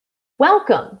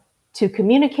Welcome to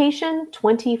Communication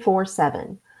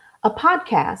 24/7, a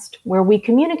podcast where we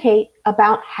communicate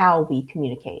about how we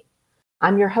communicate.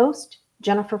 I'm your host,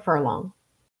 Jennifer Furlong.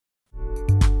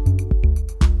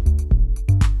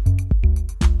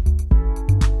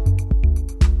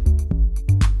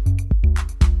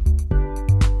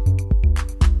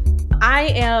 I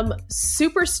am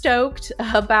super stoked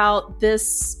about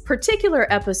this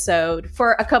particular episode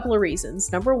for a couple of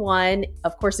reasons. Number one,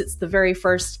 of course, it's the very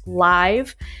first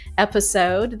live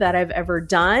episode that I've ever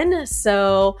done.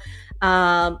 So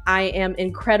I am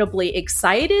incredibly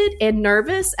excited and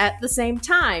nervous at the same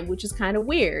time, which is kind of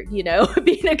weird,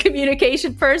 being a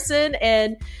communication person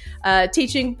and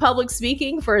teaching public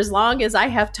speaking for as long as I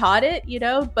have taught it,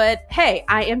 but hey,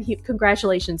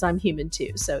 congratulations, I'm human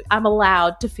too. So I'm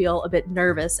allowed to feel a bit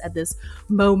nervous at this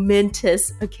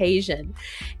momentous occasion.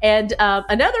 And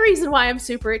another reason why I'm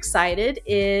super excited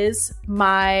is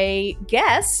my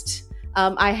guest.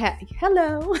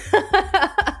 Hello.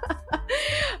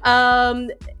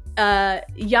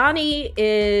 Yanni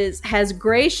has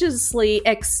graciously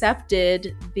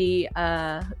accepted the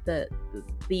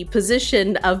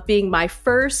position of being my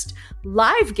first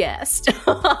live guest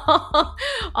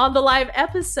on the live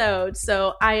episode.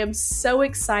 So I am so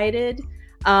excited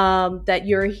that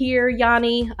you're here,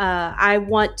 Yanni. I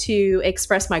want to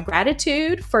express my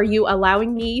gratitude for you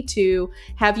allowing me to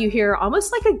have you here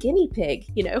almost like a guinea pig,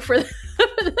 for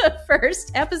the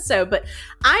first episode, but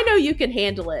I know you can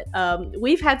handle it.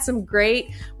 We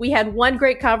had one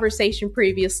great conversation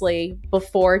previously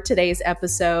before today's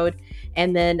episode.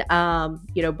 And then,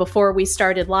 before we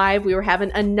started live, we were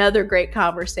having another great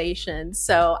conversation.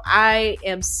 So I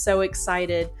am so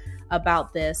excited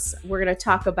about this. We're going to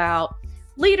talk about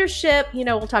leadership,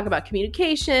 we'll talk about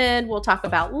communication, we'll talk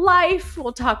about life,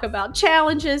 we'll talk about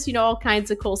challenges, all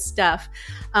kinds of cool stuff.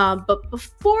 But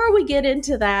before we get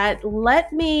into that,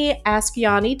 let me ask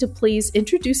Yanni to please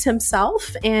introduce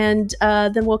himself, and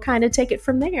then we'll kind of take it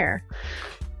from there.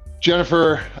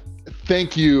 Jennifer,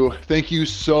 thank you. Thank you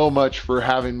so much for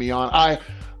having me on.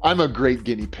 I'm a great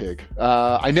guinea pig.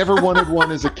 I never wanted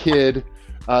one as a kid.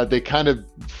 They kind of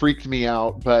freaked me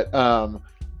out, but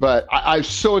I'm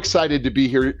so excited to be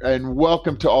here, and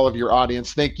welcome to all of your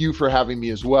audience. Thank you for having me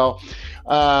as well.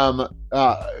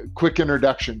 Quick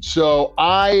introduction. So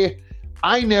I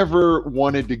never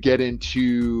wanted to get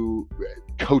into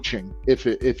coaching,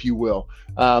 if you will,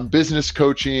 business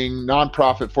coaching,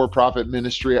 nonprofit, for-profit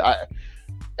ministry.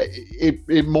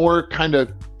 It more kind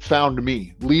of found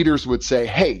me. Leaders would say,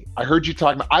 "Hey, I heard you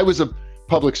talking about." I was a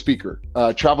public speaker,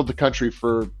 traveled the country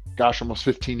for almost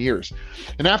 15 years.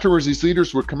 And afterwards, these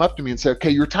leaders would come up to me and say,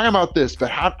 "Okay, you're talking about this, but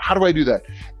how do I do that?"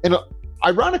 And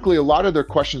ironically, a lot of their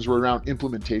questions were around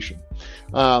implementation.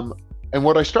 And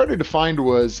what I started to find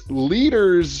was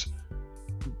leaders,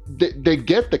 they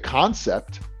get the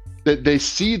concept, that they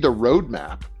see the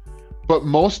roadmap, but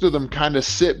most of them kind of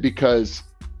sit because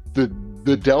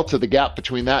the delta, the gap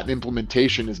between that and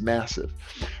implementation is massive.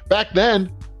 Back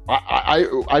then,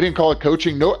 I didn't call it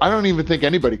coaching. No, I don't even think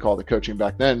anybody called it coaching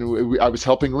back then. I was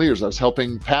helping leaders. I was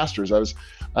helping pastors. I was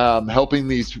helping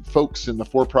these folks in the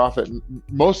for-profit,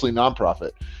 mostly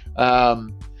nonprofit.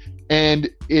 And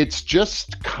it's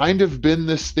just kind of been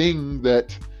this thing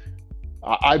that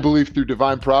I believe through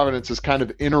divine providence has kind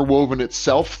of interwoven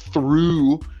itself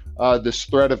through this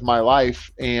thread of my life.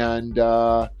 And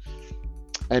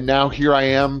now here I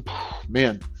am,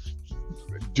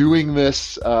 doing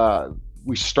this.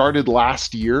 We started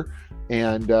last year,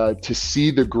 and to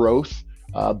see the growth,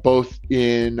 both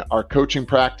in our coaching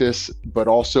practice, but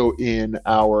also in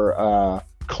our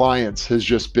clients, has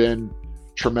just been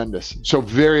tremendous. So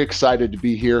very excited to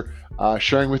be here,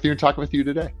 sharing with you and talking with you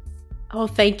today. Oh,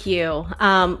 thank you.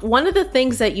 One of the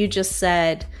things that you just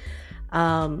said,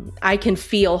 I can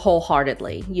feel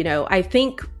wholeheartedly. I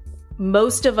think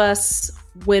most of us,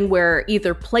 when we're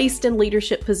either placed in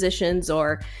leadership positions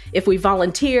or if we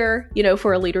volunteer,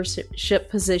 for a leadership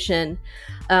position,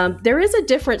 there is a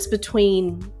difference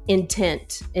between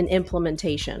intent and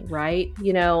implementation, right?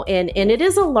 And it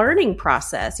is a learning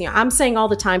process. I'm saying all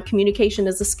the time, communication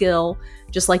is a skill,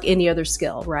 just like any other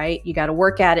skill, right? You got to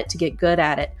work at it to get good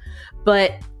at it.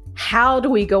 But how do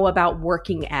we go about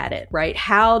working at it, right?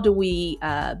 How do we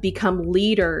become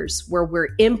leaders where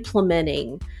we're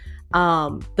implementing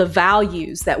the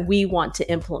values that we want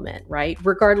to implement, right?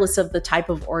 Regardless of the type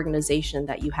of organization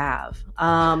that you have.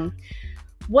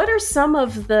 What are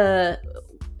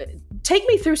take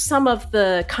me through some of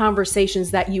the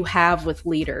conversations that you have with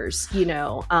leaders,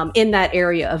 in that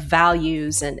area of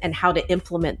values and how to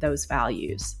implement those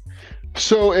values.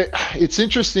 So it's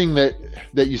interesting that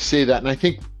you say that. And I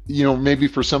think maybe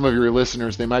for some of your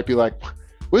listeners, they might be like,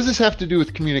 what does this have to do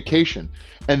with communication?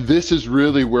 And this is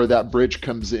really where that bridge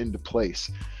comes into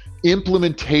place.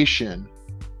 Implementation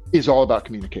is all about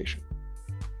communication.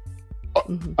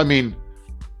 Mm-hmm. I mean,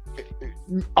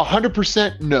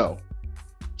 100% no.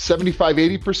 75,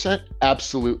 80%,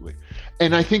 absolutely.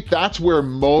 And I think that's where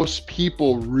most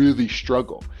people really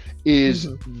struggle, is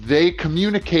they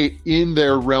communicate in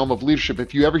their realm of leadership.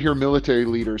 If you ever hear military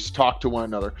leaders talk to one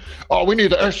another, oh, we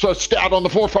need the extra stat on the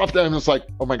forefront, and it's like,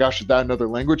 oh my gosh, is that another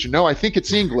language? No, I think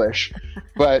it's English.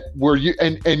 But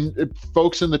and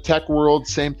folks in the tech world,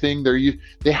 same thing.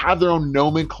 They have their own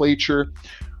nomenclature.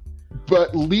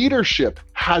 But leadership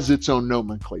has its own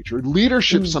nomenclature.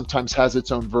 Leadership sometimes has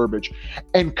its own verbiage.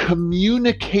 And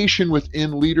communication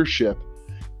within leadership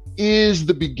is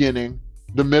the beginning,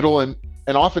 the middle, and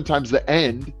oftentimes the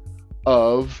end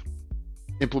of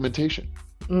implementation.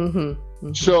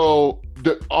 So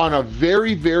on a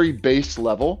very, very base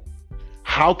level,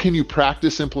 how can you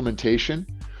practice implementation?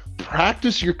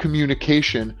 Practice your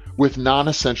communication with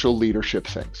non-essential leadership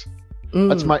things.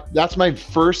 That's my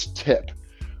first tip.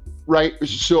 Right.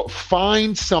 So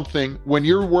find something when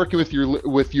you're working with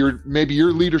your maybe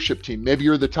your leadership team, maybe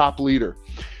you're the top leader.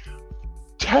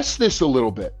 Test this a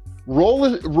little bit. Roll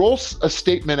a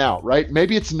statement out, right?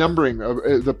 Maybe it's numbering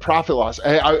the profit loss,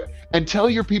 and tell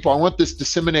your people, I want this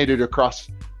disseminated across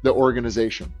the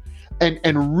organization,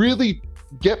 and really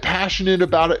get passionate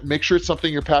about it. Make sure it's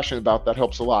something you're passionate about. That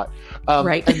helps a lot.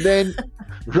 Right.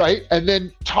 And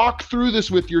then talk through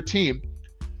this with your team.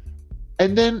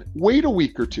 And then wait a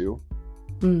week or two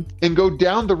and go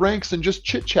down the ranks and just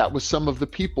chit chat with some of the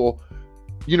people.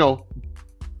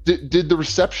 Did the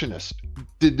receptionist,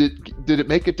 did it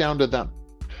make it down to them?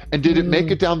 And did it make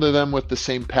it down to them with the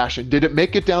same passion? Did it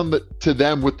make it down to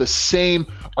them with the same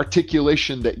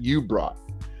articulation that you brought?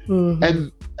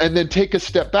 And then take a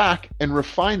step back and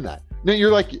refine that. Now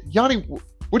you're like, Yanni,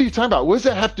 what are you talking about? What does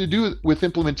that have to do with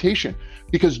implementation?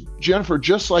 Because Jennifer,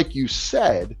 just like you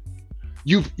said,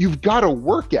 you've got to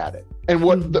work at it. And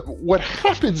what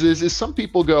happens is some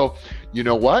people go, you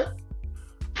know what?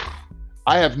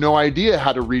 I have no idea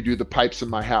how to redo the pipes in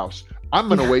my house. I'm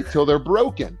going to wait till they're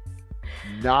broken.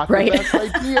 Not the best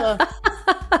idea.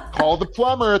 Call the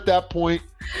plumber at that point,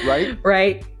 right?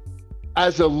 Right.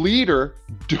 As a leader,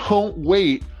 don't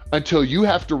wait until you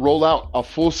have to roll out a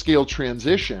full-scale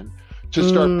transition to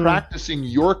start practicing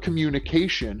your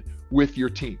communication with your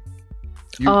team.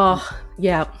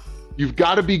 You've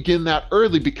got to begin that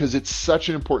early because it's such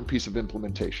an important piece of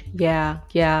implementation.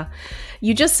 Yeah.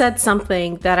 You just said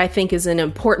something that I think is an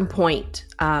important point.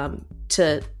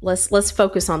 Let's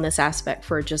focus on this aspect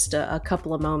for just a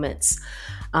couple of moments.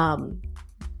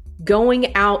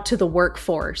 Going out to the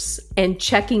workforce and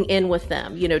checking in with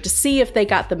them, to see if they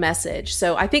got the message.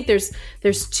 So I think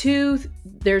there's two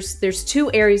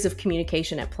areas of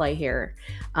communication at play here.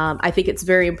 I think it's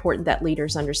very important that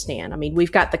leaders understand. I mean,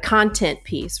 we've got the content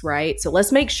piece, right? So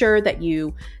let's make sure that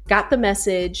you got the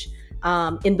message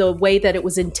in the way that it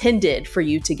was intended for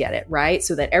you to get it, right?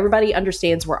 So that everybody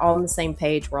understands we're all on the same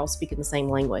page, we're all speaking the same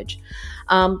language.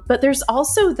 But there's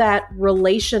also that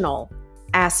relational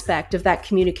aspect of that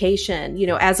communication,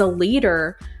 as a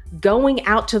leader, going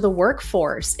out to the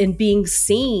workforce and being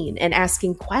seen and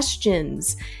asking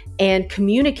questions and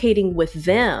communicating with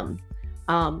them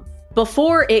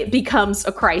before it becomes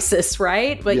a crisis,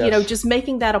 right? But, yes. Just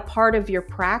making that a part of your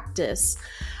practice.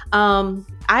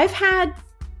 I've had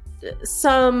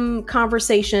some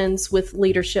conversations with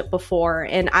leadership before,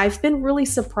 and I've been really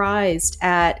surprised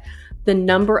at the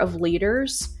number of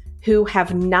leaders who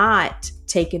have not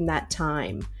taken that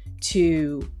time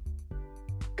to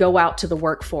go out to the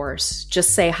workforce,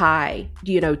 just say hi,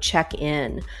 check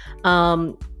in.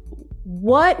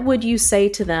 What would you say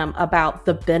to them about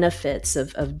the benefits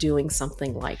of doing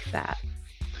something like that?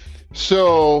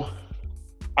 So,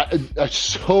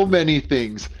 so many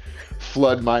things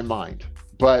flood my mind,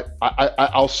 but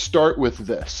I'll start with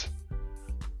this.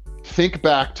 Think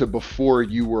back to before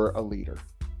you were a leader.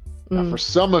 Now, for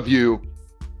some of you,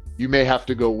 you may have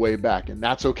to go way back, and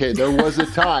that's okay. There was a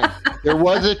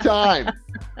time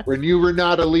when you were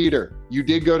not a leader. You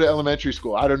did go to elementary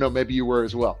school. I don't know, maybe you were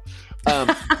as well.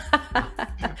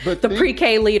 But the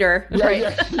pre-K leader,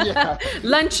 right? Yeah.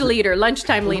 Lunchtime leader. Lunch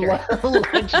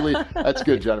leader. That's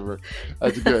good, Jennifer.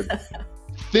 That's good.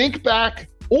 Think back,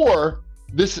 or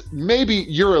maybe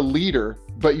you're a leader,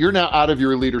 but you're now out of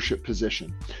your leadership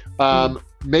position.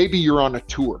 Maybe you're on a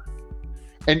tour,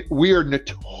 and we are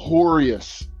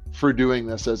notorious for doing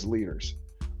this as leaders.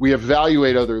 We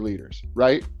evaluate other leaders,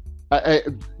 right?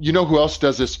 You know who else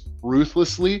does this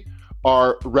ruthlessly?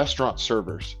 Are restaurant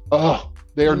servers. Oh,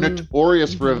 They are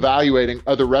notorious for evaluating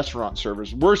other restaurant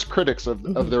servers, worst critics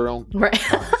of their own kind.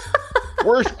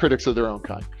 Worst critics of their own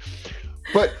kind.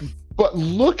 But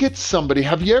look at somebody.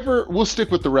 Have you ever, we'll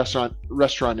stick with the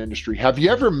restaurant industry. Have you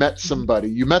ever met somebody,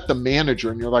 you met the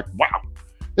manager and you're like, wow,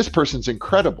 this person's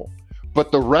incredible,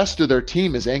 but the rest of their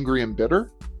team is angry and bitter?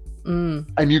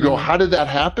 And you go, how did that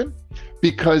happen?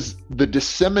 Because the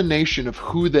dissemination of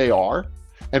who they are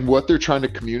and what they're trying to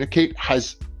communicate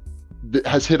has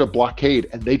hit a blockade,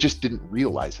 and they just didn't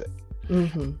realize it.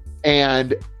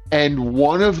 And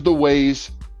one of the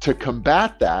ways to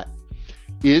combat that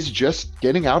is just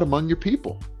getting out among your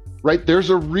people, right? There's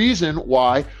a reason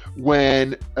why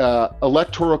when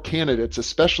electoral candidates,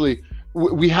 especially,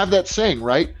 we have that saying,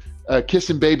 right?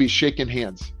 Kissing babies, shaking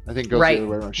hands. I think it goes the other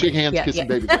way around. Shake hands, kissing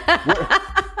babies.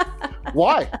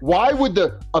 Why? Why would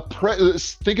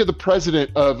think of the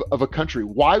president of a country?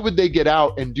 Why would they get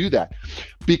out and do that?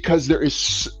 Because there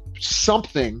is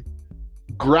something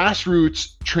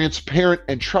grassroots, transparent,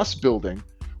 and trust building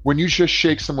when you just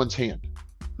shake someone's hand.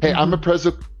 Hey, I'm a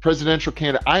presidential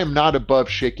candidate. I am not above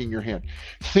shaking your hand.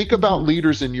 Think about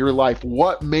leaders in your life.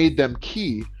 What made them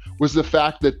key was the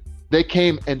fact that they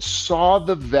came and saw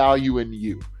the value in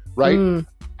you, right?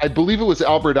 I believe it was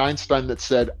Albert Einstein that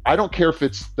said, I don't care if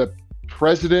it's the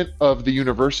president of the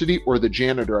university or the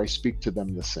janitor, I speak to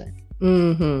them the same.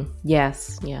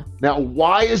 Yes. Yeah. Now,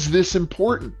 why is this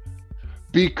important?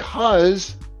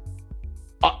 Because,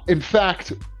 in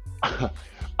fact,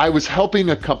 I was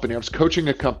helping a company, I was coaching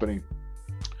a company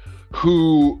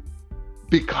who,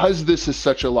 because this is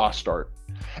such a lost art,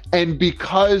 and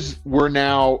because we're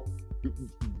now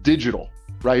digital,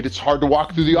 right? It's hard to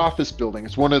walk through the office building.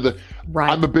 It's one of the,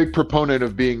 I'm a big proponent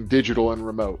of being digital and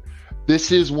remote.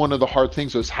 This is one of the hard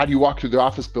things, is how do you walk through the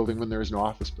office building when there is no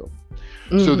office building?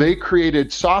 So they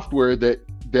created software that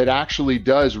actually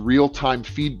does real-time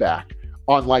feedback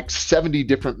on like 70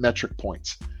 different metric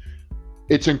points.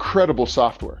 It's incredible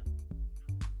software.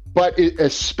 But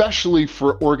especially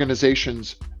for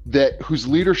organizations whose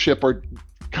leadership are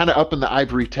kind of up in the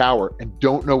ivory tower and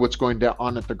don't know what's going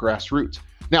on at the grassroots.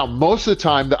 Now, most of the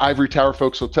time, the ivory tower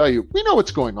folks will tell you, we know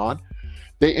what's going on.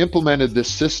 They implemented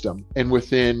this system, and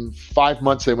within 5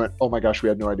 months, they went, oh my gosh, we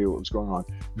had no idea what was going on.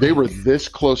 They were this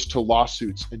close to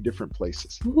lawsuits in different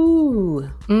places.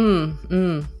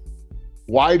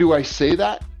 Why do I say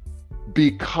that?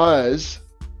 Because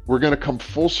we're going to come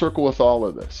full circle with all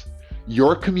of this.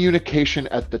 Your communication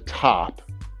at the top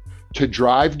to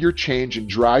drive your change and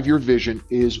drive your vision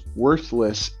is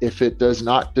worthless if it does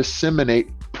not disseminate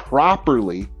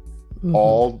properly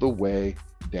all the way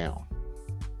down.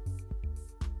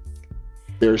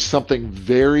 There's something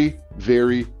very,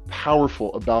 very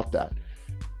powerful about that.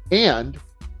 And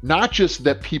not just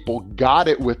that people got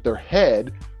it with their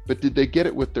head, but did they get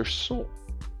it with their soul?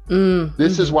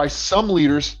 This is why some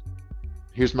leaders,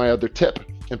 here's my other tip,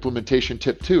 implementation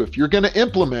tip 2. If you're going to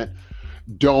implement,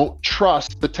 don't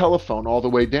trust the telephone all the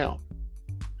way down.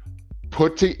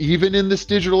 Even in this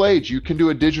digital age, you can do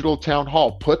a digital town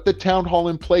hall. Put the town hall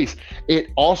in place. It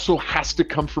also has to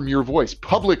come from your voice.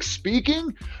 Public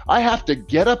speaking, I have to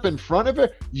get up in front of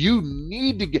it. You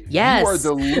need to get, you are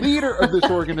the leader of this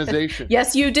organization.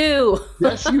 Yes, you do.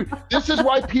 This is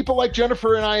why people like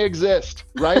Jennifer and I exist,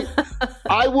 right?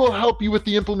 I will help you with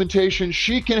the implementation.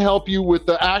 She can help you with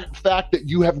the fact that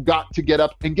you have got to get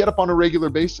up on a regular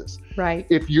basis. Right.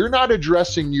 If you're not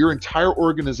addressing your entire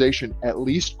organization at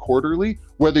least quarterly,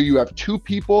 whether you have 2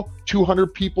 people,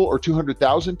 200 people, or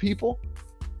 200,000 people,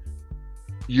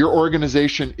 your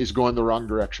organization is going the wrong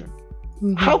direction.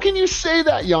 How can you say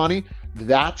that, Yanni?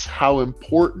 That's how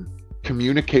important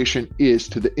communication is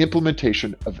to the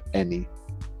implementation of any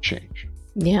change.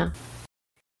 Yeah.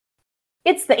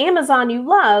 It's the Amazon you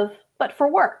love, but for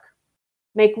work.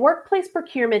 Make workplace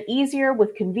procurement easier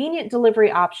with convenient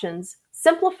delivery options,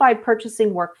 simplified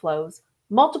purchasing workflows,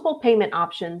 multiple payment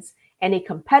options, and a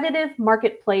competitive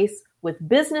marketplace with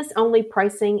business-only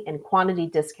pricing and quantity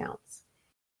discounts.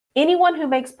 Anyone who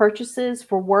makes purchases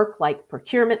for work like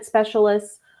procurement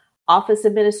specialists, office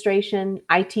administration,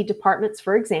 IT departments,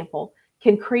 for example,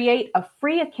 can create a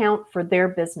free account for their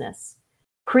business.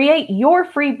 Create your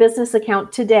free business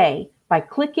account today by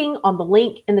clicking on the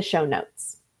link in the show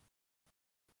notes.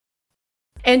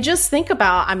 And just think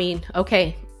about,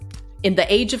 in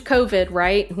the age of COVID,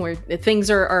 right, where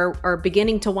things are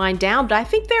beginning to wind down, but I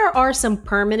think there are some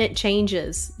permanent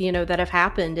changes, that have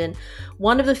happened. And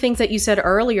one of the things that you said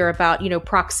earlier about,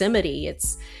 proximity,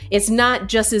 it's not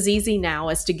just as easy now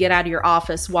as to get out of your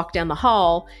office, walk down the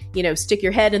hall, stick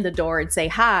your head in the door and say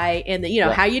hi, and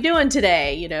how you doing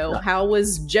today? How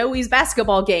was Joey's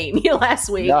basketball game last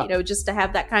week? Just to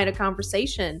have that kind of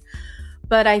conversation.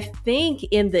 But I think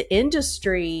in the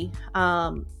industry,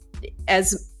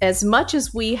 as much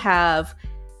as we have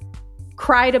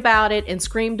cried about it and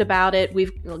screamed about it,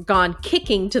 we've gone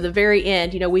kicking to the very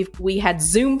end. We had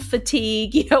Zoom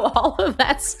fatigue, all of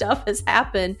that stuff has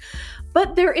happened.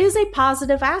 But there is a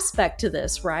positive aspect to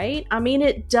this, right? I mean,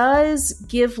 it does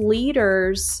give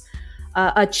leaders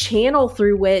a channel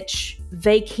through which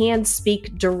they can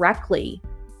speak directly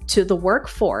to the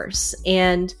workforce.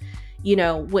 And,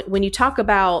 when you talk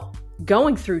about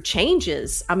going through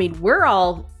changes, I mean,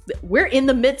 we're in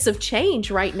the midst of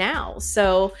change right now.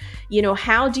 So,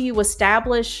 how do you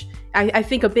establish, I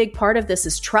think a big part of this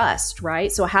is trust,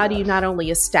 right? So how do you not only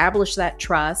establish that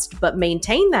trust, but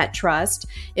maintain that trust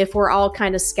if we're all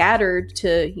kind of scattered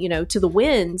to the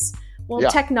winds?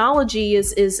 Well, technology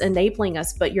is enabling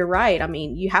us, but you're right. I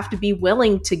mean, you have to be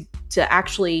willing to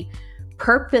actually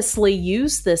purposely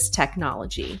use this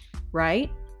technology, right?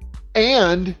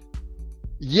 And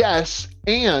yes,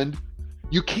 and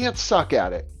you can't suck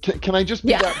at it. Can I just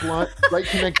be that blunt?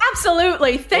 Right?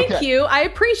 Absolutely. Thank you. I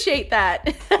appreciate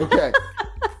that. Okay.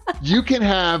 You can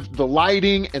have the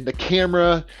lighting and the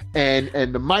camera and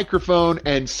the microphone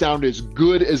and sound as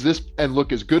good as this and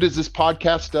look as good as this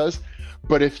podcast does.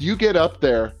 But if you get up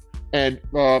there and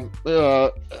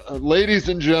ladies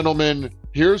and gentlemen,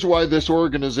 here's why this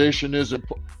organization is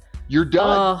important, you're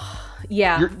done.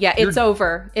 It's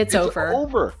over. It's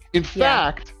over. In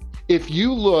fact, if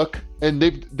you look, and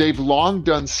they've long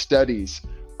done studies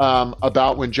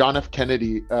about when John F.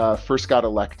 Kennedy first got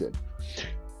elected.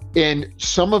 And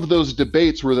some of those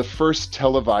debates were the first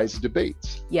televised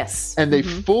debates. Yes. And they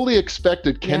fully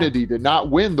expected Kennedy to not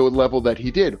win the level that he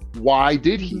did. Why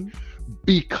did he?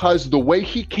 Because the way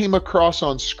he came across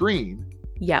on screen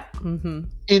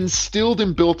instilled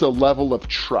and built a level of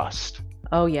trust.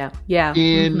 Oh, yeah. Yeah.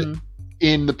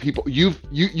 In the people.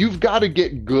 You've got to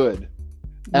get good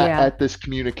at this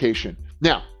communication.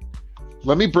 Now,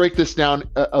 let me break this down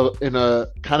in a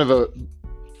kind of a,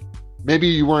 maybe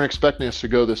you weren't expecting us to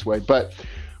go this way, but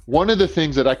one of the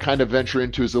things that I kind of venture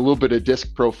into is a little bit of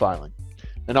DISC profiling.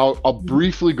 And I'll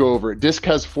briefly go over it. DISC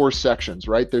has 4 sections,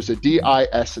 right? There's a D, I,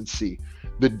 S, and C.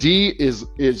 The D is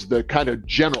the kind of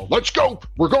general, let's go,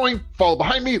 we're going, follow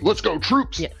behind me, let's go,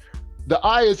 troops. Yeah. The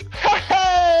I is,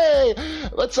 hey,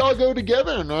 let's all go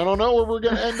together. And I don't know where we're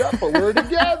going to end up, but we're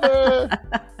together.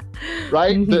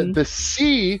 Right? The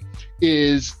C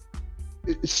is,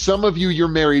 some of you're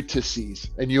married to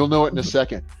C's, and you'll know it in a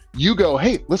second. You go,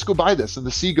 hey, let's go buy this. And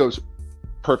the C goes,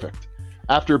 perfect.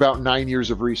 After about 9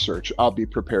 years of research, I'll be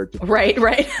prepared to. Right.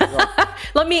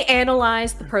 Let me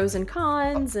analyze the pros and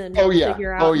cons and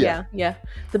figure out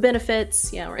the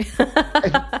benefits. Yeah, right.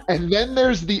 and then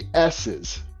there's the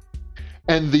S's.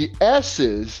 And the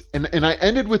S's, and I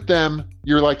ended with them,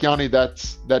 you're like, Yanni,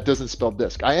 that doesn't spell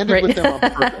DISC. I ended with them on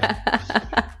purpose.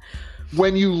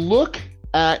 When you look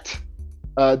at,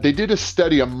 they did a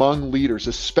study among leaders,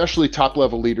 especially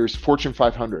top-level leaders, Fortune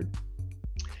 500,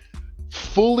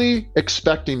 fully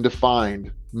expecting to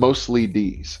find mostly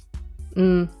D's.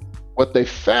 What they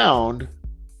found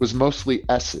was mostly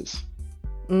S's.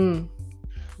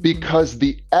 Because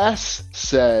the S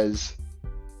says,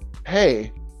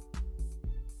 hey,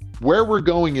 where we're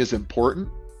going is important,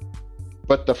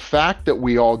 but the fact that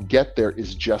we all get there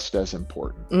is just as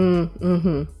important.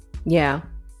 Yeah.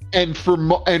 And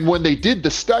when they did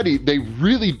the study, they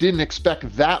really didn't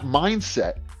expect that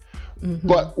mindset.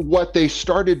 But what they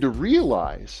started to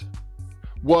realize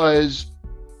was,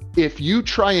 if you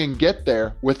try and get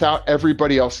there without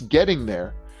everybody else getting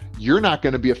there, you're not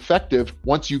going to be effective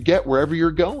once you get wherever you're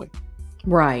going.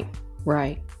 Right.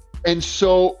 And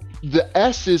so the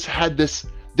S's had this,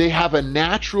 they have a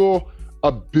natural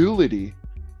ability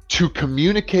to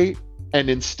communicate and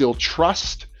instill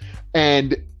trust.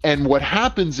 And what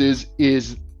happens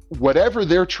is whatever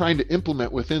they're trying to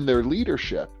implement within their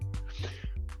leadership,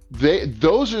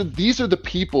 these are the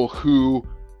people who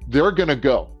they're going to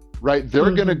go, right?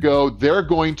 They're going to go, they're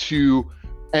going to,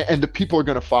 and the people are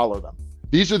going to follow them.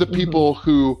 These are the people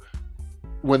who,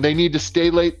 when they need to stay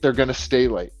late, they're going to stay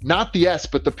late. Not the S,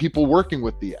 but the people working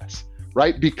with the S,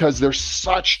 right? Because there's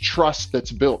such trust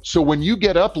that's built. So when you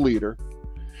get up, leader,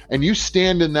 and you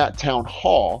stand in that town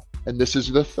hall, and this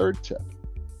is the third tip,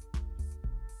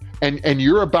 and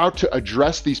you're about to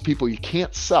address these people, you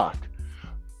can't suck,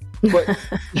 but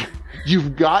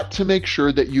you've got to make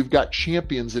sure that you've got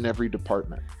champions in every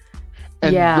department.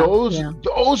 And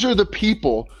those are the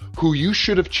people who you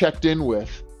should have checked in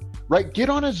with, right? Get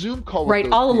on a Zoom call with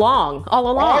those all people.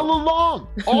 along.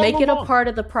 Make it a part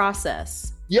of the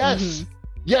process. Yes.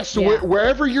 Yes. So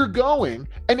wherever you're going,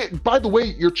 and by the way,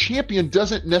 your champion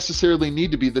doesn't necessarily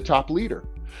need to be the top leader.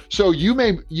 So you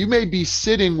may be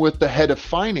sitting with the head of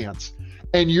finance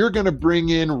and you're going to bring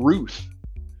in Ruth,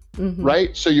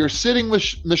 right? So you're sitting with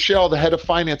Michelle, the head of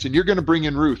finance, and you're going to bring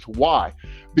in Ruth. Why?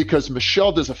 Because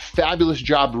Michelle does a fabulous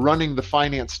job running the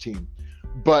finance team,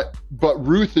 but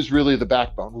Ruth is really the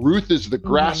backbone. Ruth is the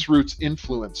grassroots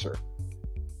influencer.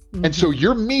 And so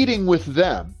you're meeting with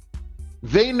them.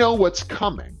 They know what's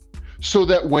coming, so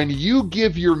that when you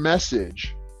give your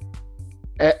message,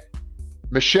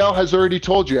 Michelle has already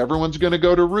told you everyone's going to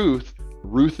go to Ruth.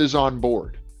 Ruth is on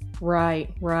board. Right.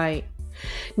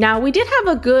 Now, we did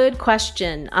have a good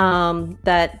question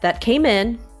that came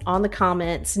in on the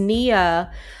comments.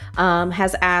 Nia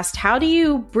has asked, how do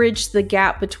you bridge the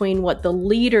gap between what the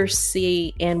leaders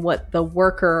see and what the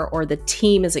worker or the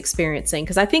team is experiencing?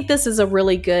 Because I think this is a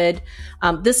really good,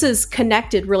 this is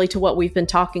connected really to what we've been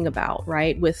talking about,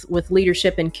 right? With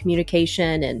leadership and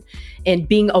communication and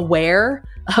being aware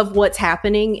of what's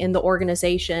happening in the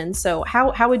organization. So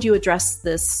how would you address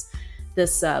this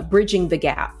bridging the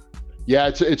gap?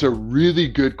 Yeah, it's a really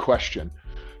good question.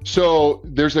 So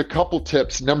there's a couple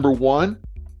tips. Number one,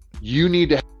 you need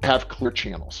to have clear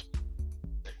channels.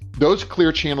 Those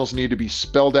clear channels need to be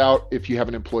spelled out. If you have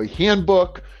an employee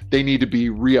handbook, they need to be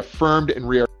reaffirmed and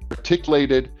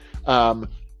rearticulated.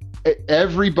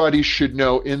 Everybody should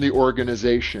know in the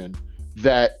organization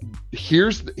that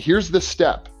here's the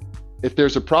step. If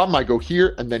there's a problem, I go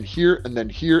here and then here and then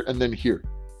here and then here.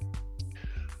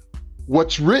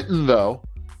 What's written, though,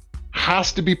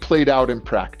 has to be played out in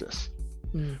practice,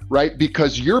 right?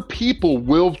 Because your people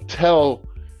will tell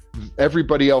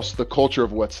everybody else the culture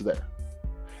of what's there.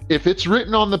 If it's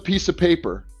written on the piece of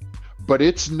paper, but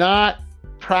it's not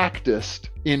practiced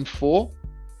in full,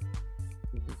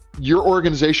 your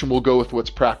organization will go with what's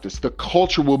practiced. The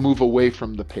culture will move away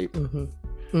from the paper.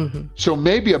 So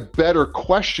maybe a better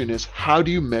question is, how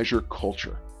do you measure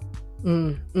culture?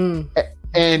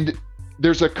 And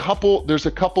there's a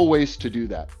couple ways to do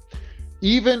that.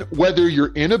 Even whether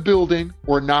you're in a building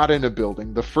or not in a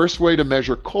building, the first way to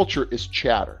measure culture is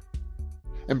chatter.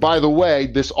 And by the way,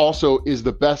 this also is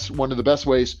one of the best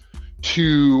ways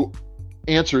to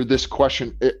answer this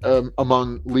question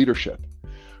among leadership.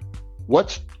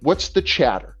 What's the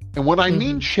chatter? And when I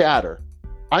mean chatter,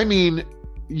 I mean,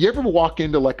 you ever walk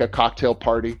into like a cocktail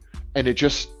party and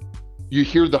you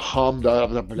hear the hum,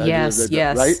 yes,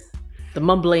 right? The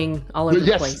mumbling all over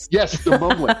the place. Yes, the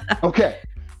mumbling. Okay.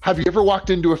 Have you ever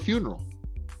walked into a funeral?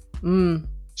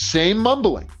 Same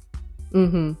mumbling.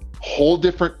 Whole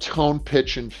different tone,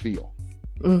 pitch, and feel.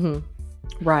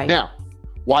 Right. Now,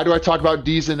 why do I talk about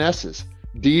D's and S's?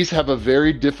 D's have a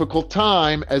very difficult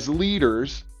time as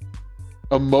leaders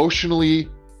emotionally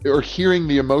or hearing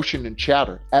the emotion in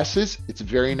chatter. S's, it's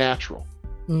very natural,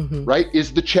 right?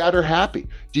 Is the chatter happy?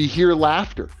 Do you hear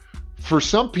laughter? For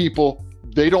some people,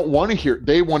 they want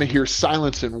to hear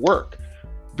silence and work.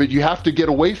 But you have to get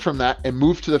away from that and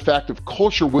move to the fact of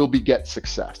culture will beget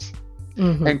success.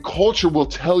 And culture will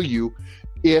tell you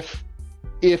if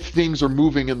things are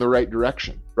moving in the right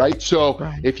direction, right? So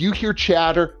if you hear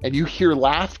chatter and you hear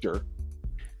laughter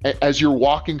as you're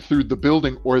walking through the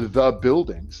building or the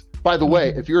buildings, by the way,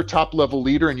 if you're a top level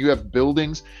leader and you have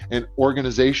buildings and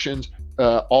organizations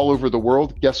all over the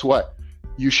world, guess what?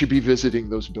 You should be visiting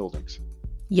those buildings.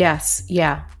 Yes.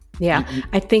 Yeah.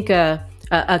 I think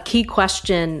a key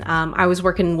question, I was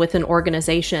working with an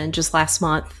organization just last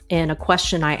month, and a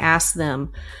question I asked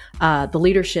them, the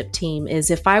leadership team,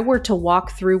 is if I were to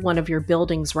walk through one of your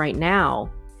buildings right now,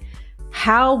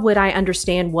 how would I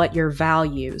understand what your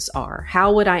values are?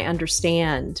 How would I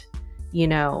understand,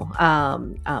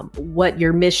 what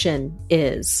your mission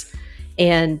is?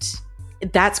 And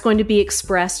that's going to be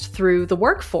expressed through the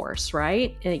workforce,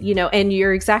 right? And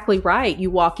you're exactly right. You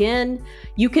walk in,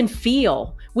 you can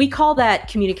feel. We call that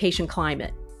communication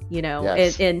climate,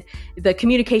 Yes. and the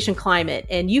communication climate.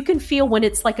 And you can feel when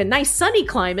it's like a nice sunny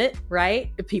climate,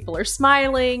 right? People are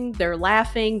smiling, they're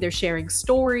laughing, they're sharing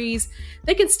stories.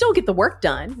 They can still get the work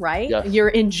done, right? Yes. You're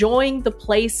enjoying the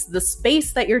place, the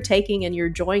space that you're taking, and you're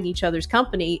enjoying each other's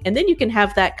company. And then you can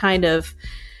have that kind of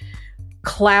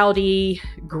cloudy,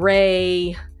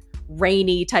 gray,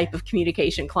 rainy type of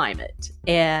communication climate.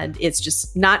 And it's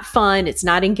just not fun. It's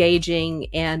not engaging.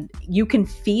 And you can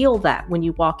feel that when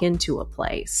you walk into a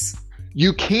place.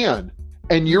 You can.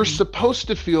 And you're supposed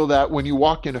to feel that when you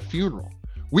walk in a funeral.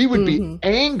 We would be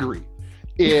angry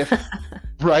if,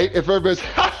 right? If everybody's,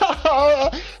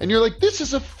 and you're like, this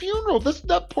is a funeral.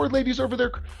 That poor lady's over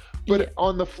there. But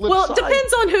on the flip side. Well, it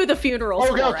depends on who the funeral's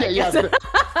for. Okay, yeah.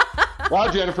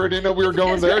 Wow, Jennifer, didn't know we were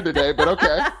going there today, but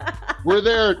okay. We're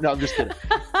there. No, I'm just kidding.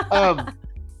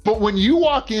 But when you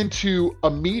walk into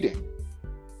a meeting,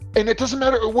 And it doesn't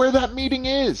matter where that meeting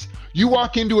is. You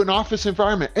walk into an office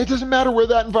environment, it doesn't matter where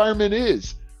that environment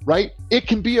is, right? It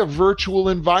can be a virtual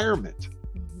environment.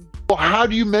 Well, how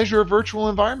do you measure a virtual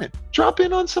environment? Drop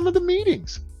in on some of the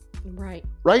meetings.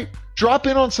 Right? Drop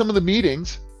in on some of the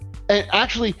meetings. And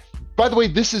actually, by the way,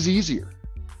 this is easier,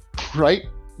 right?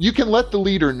 You can let the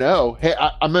leader know, hey,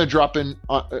 I'm going to drop in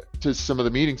to some of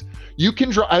the meetings. You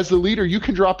can, as the leader, you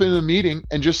can drop in a meeting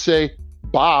and just say,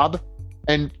 Bob,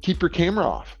 and keep your camera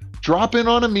off. Drop in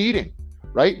on a meeting,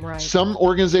 right? Some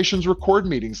organizations record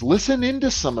meetings. Listen into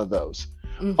some of those.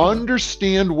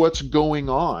 Understand what's going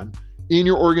on in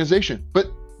your organization,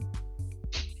 but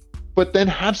then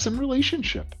have some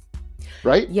relationship,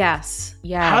 right? Yes.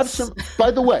 Have some.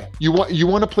 By the way, you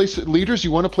want a place, leaders.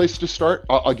 You want a place to start.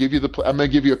 I'll give you I'm going to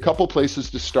give you a couple places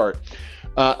to start.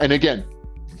 And again,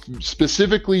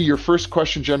 specifically, your first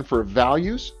question, Jennifer,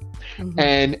 values,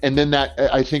 and then that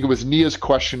I think it was Nia's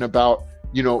question about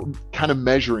kind of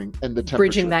measuring and the temperature,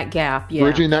 bridging that gap.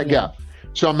 Bridging that gap.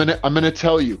 So I'm gonna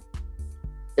tell you,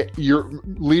 your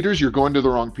leaders, you're going to the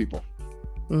wrong people.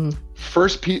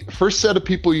 First set of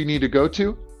people you need to go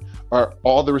to are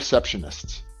all the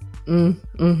receptionists.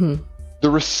 The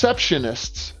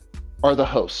receptionists are the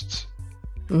hosts,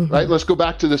 right? Let's go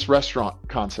back to this restaurant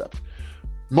concept.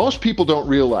 Most people don't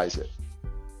realize it,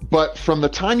 but from the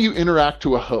time you interact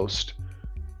to a host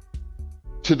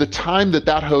to the time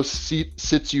that host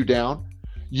sits you down,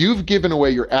 you've given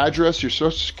away your address, your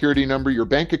social security number, your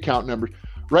bank account number,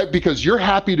 right? Because you're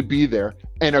happy to be there,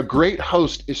 and a great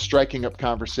host is striking up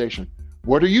conversation.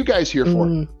 What are you guys here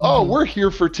for? Oh, we're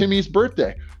here for Timmy's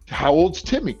birthday. How old's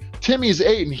Timmy? Timmy's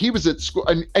 8 and he was at school.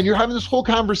 And you're having this whole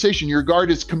conversation. Your guard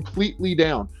is completely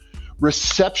down.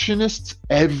 Receptionists,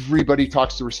 everybody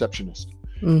talks to receptionist.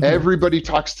 Everybody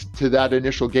talks to that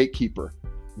initial gatekeeper.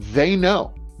 They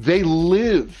know. They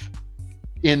live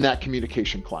in that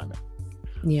communication climate.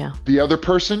 Yeah. The other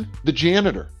person, the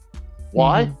janitor.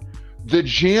 Why? The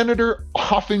janitor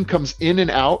often comes in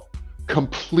and out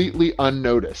completely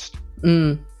unnoticed.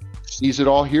 Sees it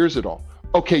all, hears it all.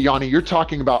 Okay, Yanni, you're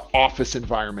talking about office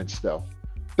environments though.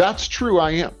 That's true,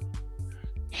 I am.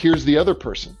 Here's the other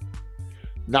person.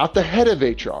 Not the head of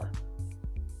HR.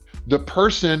 The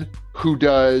person who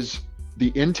does the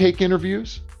intake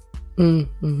interviews and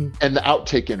the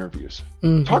outtake interviews.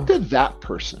 Talk to that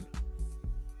person.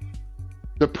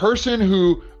 The person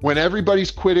who, when everybody's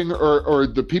quitting or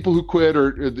the people who quit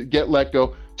or get let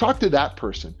go, talk to that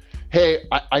person. Hey,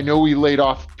 I know we laid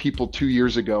off people 2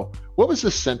 years ago. What was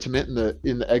the sentiment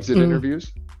in the exit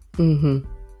interviews?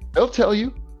 They'll tell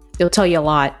you. They'll tell you a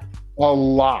lot. A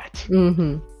lot.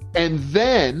 And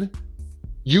then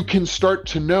you can start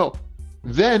to know.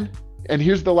 Then, and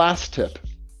here's the last tip.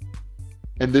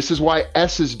 And this is why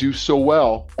S's do so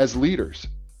well as leaders.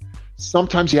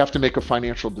 Sometimes you have to make a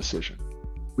financial decision.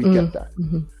 We get that.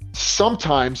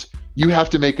 Sometimes you have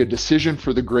to make a decision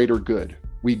for the greater good.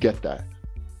 We get that.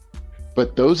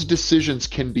 But those decisions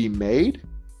can be made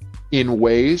in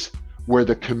ways where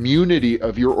the community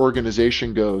of your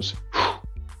organization goes,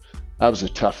 that was a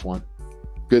tough one.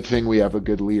 Good thing we have a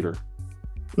good leader.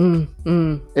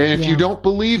 And if you don't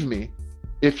believe me,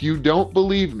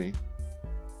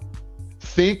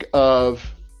 think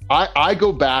of, I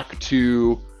go back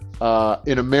to,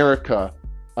 in America,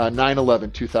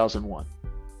 9/11, 2001.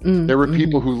 There were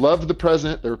people who loved the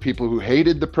president. There were people who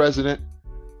hated the president.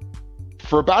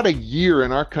 For about a year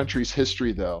in our country's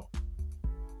history, though,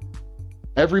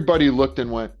 everybody looked and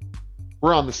went,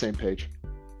 we're on the same page.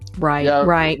 Right.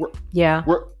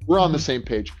 We're on the same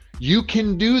page. You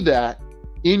can do that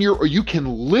or you can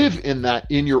live in that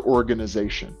in your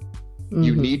organization.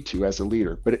 You need to as a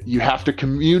leader, but you have to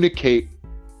communicate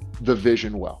the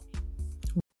vision well.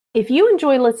 If you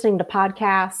enjoy listening to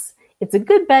podcasts, it's a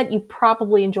good bet you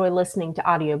probably enjoy listening to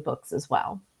audiobooks as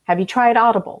well. Have you tried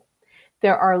Audible?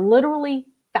 There are literally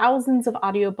thousands of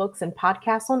audiobooks and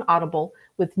podcasts on Audible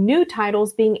with new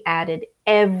titles being added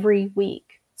every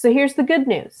week. So here's the good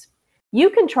news.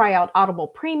 You can try out Audible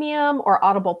Premium or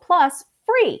Audible Plus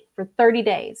free for 30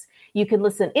 days. You can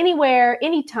listen anywhere,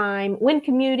 anytime, when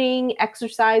commuting,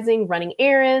 exercising, running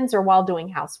errands, or while doing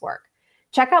housework.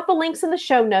 Check out the links in the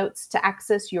show notes to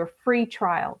access your free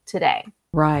trial today.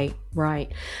 Right.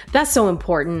 That's so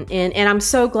important. And I'm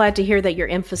so glad to hear that you're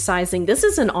emphasizing this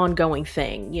is an ongoing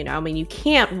thing. You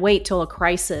can't wait till a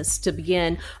crisis to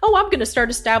begin, I'm going to start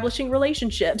establishing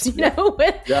relationships,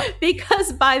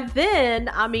 because by then,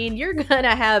 you're going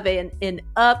to have an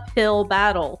uphill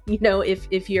battle,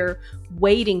 if you're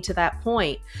waiting to that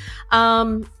point.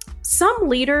 Some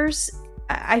leaders,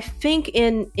 I think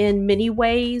in many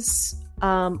ways,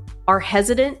 are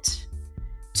hesitant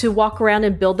to walk around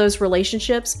and build those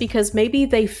relationships because maybe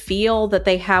they feel that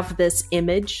they have this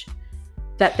image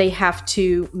that they have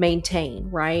to maintain,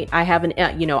 right? I have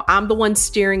I'm the one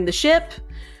steering the ship.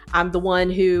 I'm the one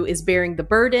who is bearing the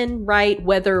burden, right?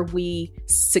 Whether we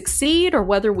succeed or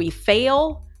whether we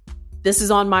fail, this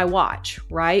is on my watch,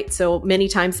 right? So many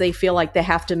times they feel like they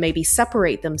have to maybe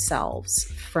separate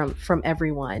themselves from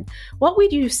everyone. What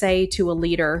would you say to a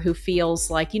leader who feels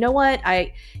like, you know what,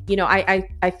 I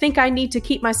think I need to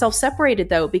keep myself separated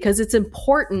though, because it's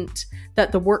important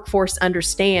that the workforce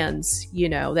understands,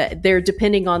 that they're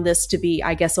depending on this to be,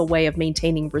 I guess, a way of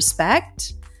maintaining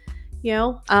respect.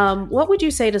 What would you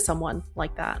say to someone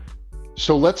like that?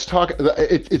 So let's talk.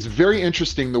 It's very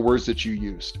interesting, the words that you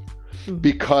used,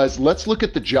 because let's look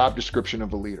at the job description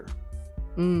of a leader.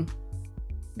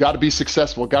 Got to be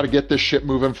successful. Got to get this ship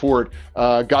moving forward.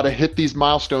 Got to hit these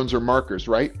milestones or markers,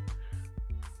 right?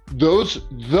 Those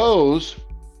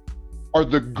are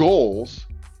the goals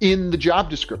in the job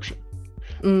description.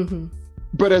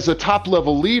 But as a top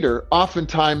level leader,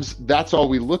 oftentimes that's all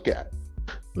we look at.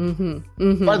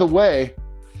 By the way,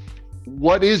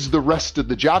 what is the rest of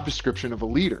the job description of a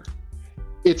leader?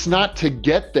 It's not to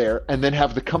get there and then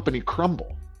have the company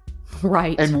crumble.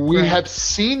 Right. And we have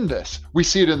seen this. We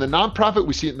see it in the nonprofit.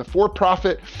 We see it in the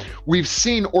for-profit. We've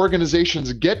seen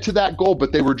organizations get to that goal,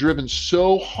 but they were driven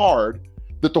so hard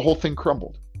that the whole thing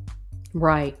crumbled.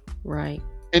 Right.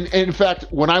 And in fact,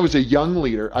 when I was a young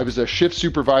leader, I was a shift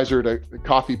supervisor at a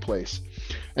coffee place.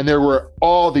 And there were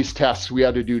all these tasks we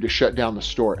had to do to shut down the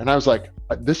store. And I was like,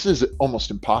 this is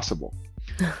almost impossible.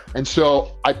 And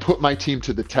so I put my team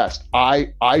to the test.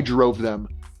 I drove them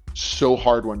so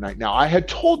hard one night. Now, I had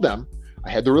told them, I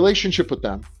had the relationship with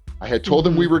them. I had told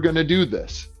them we were going to do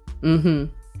this.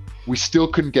 We still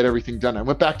couldn't get everything done. I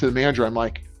went back to the manager. I'm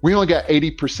like, we only got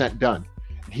 80% done.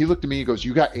 And he looked at me, he goes,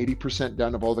 you got 80%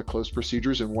 done of all the closed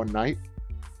procedures in one night?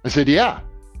 I said, yeah.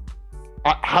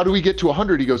 How do we get to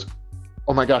 100? He goes,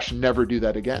 oh my gosh, never do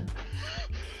that again.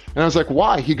 And I was like,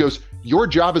 why? He goes, your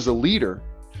job as a leader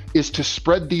is to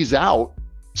spread these out.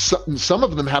 Some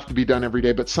of them have to be done every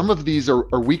day, but some of these are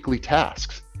weekly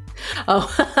tasks.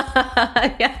 Oh,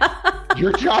 yeah.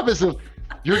 Your job is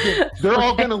they're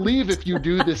all going to leave if you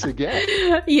do this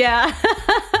again. Yeah.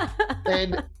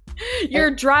 And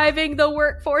you're driving the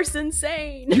workforce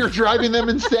insane. You're driving them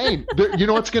insane. You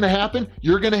know what's going to happen?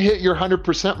 You're going to hit your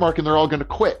 100% mark and they're all going to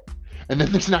quit. And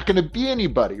then there's not going to be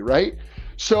anybody, right?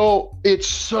 So it's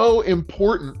so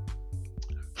important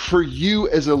for you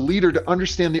as a leader to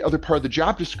understand the other part of the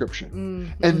job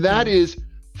description. And that is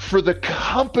for the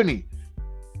company.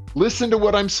 Listen to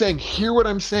what I'm saying. Hear what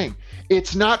I'm saying.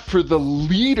 It's not for the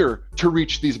leader to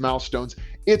reach these milestones.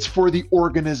 It's for the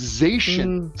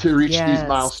organization to reach these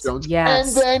milestones and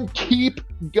then keep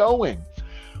going.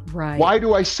 Right. Why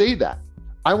do I say that?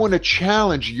 I want to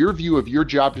challenge your view of your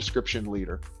job description,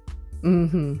 leader.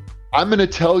 I'm going to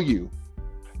tell you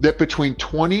that between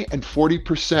 20 and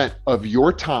 40% of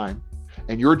your time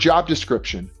and your job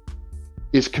description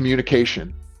is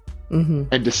communication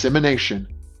and dissemination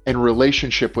and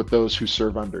relationship with those who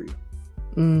serve under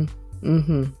you.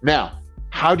 Now,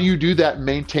 how do you do that and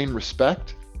maintain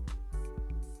respect?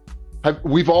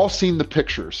 We've all seen the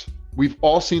pictures.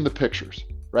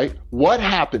 Right? What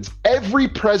happens? Every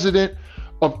president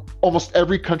of almost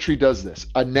every country does this.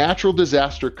 A natural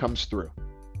disaster comes through.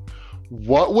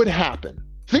 What would happen?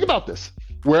 Think about this.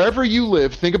 Wherever you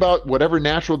live, think about whatever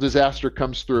natural disaster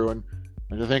comes through, and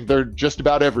I think they're just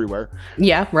about everywhere.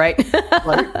 Yeah, right.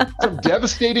 Right? Some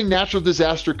devastating natural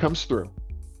disaster comes through,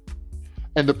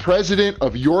 and the president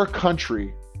of your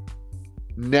country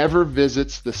never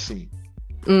visits the scene.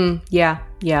 Yeah.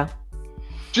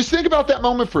 Just think about that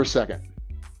moment for a second.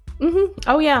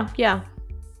 Oh, yeah.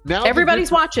 Now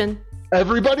everybody's watching.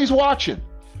 Everybody's watching.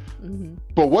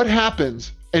 But what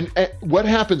happens? And what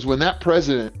happens when that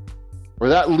president or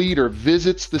that leader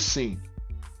visits the scene?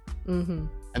 And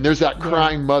there's that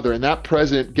crying mother, and that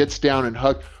president gets down and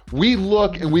hugs. We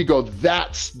look and we go,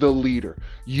 that's the leader.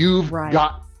 You've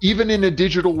got, even in a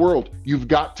digital world, you've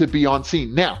got to be on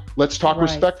scene. Now, let's talk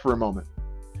respect for a moment.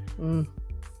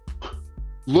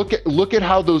 Look at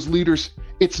how those leaders,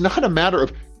 it's not a matter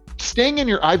of staying in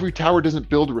your ivory tower doesn't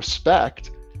build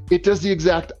respect. It does the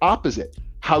exact opposite.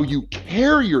 How you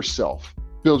carry yourself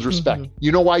builds respect.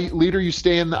 You know why, leader, you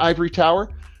stay in the ivory tower?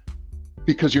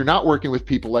 Because you're not working with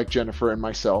people like Jennifer and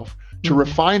myself to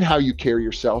refine how you carry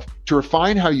yourself, to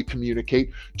refine how you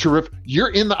communicate, you're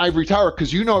in the ivory tower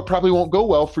because you know it probably won't go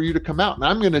well for you to come out. And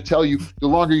I'm going to tell you, the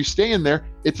longer you stay in there,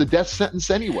 it's a death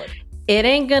sentence anyway. It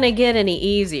ain't going to get any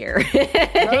easier. It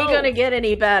ain't going to get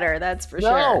any better. That's for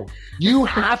sure. You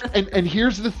have, and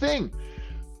here's the thing.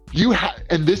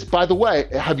 and this, by the way,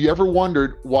 have you ever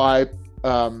wondered why,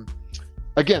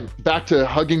 again, back to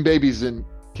hugging babies and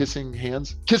kissing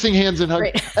hands and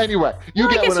hugging. Right. Anyway, you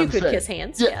get what I'm saying. Kiss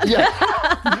hands. Yeah.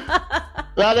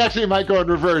 That actually might go in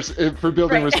reverse for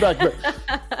building respect.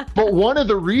 But one of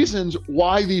the reasons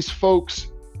why these folks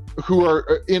who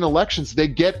are in elections, they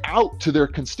get out to their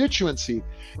constituency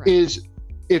is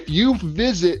if you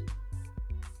visit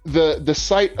the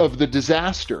site of the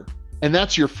disaster and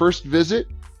that's your first visit,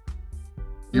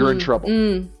 you're in trouble.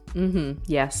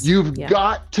 Yes. You've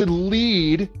got to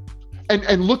lead.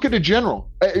 And look at a general.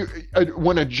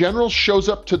 When a general shows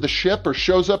up to the ship or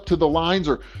shows up to the lines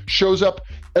or shows up,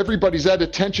 everybody's at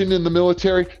attention in the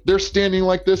military. They're standing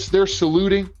like this, they're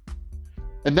saluting.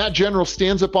 And that general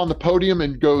stands up on the podium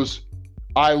and goes,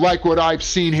 I like what I've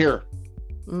seen here.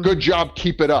 Good job,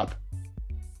 keep it up.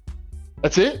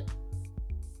 That's it?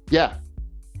 Yeah.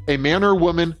 A man or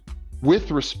woman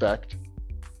with respect,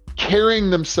 carrying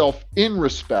themselves in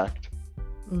respect,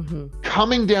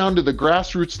 coming down to the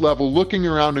grassroots level, looking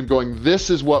around and going, this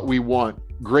is what we want.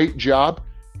 Great job.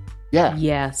 Yeah.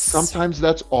 Yes. Sometimes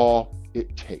that's all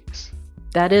it takes.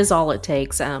 That is all it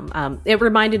takes. It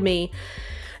reminded me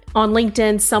on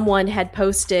LinkedIn, someone had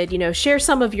posted, share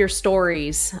some of your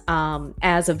stories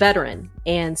as a veteran.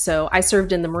 And so I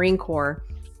served in the Marine Corps.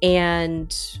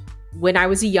 And when I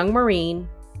was a young Marine,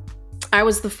 I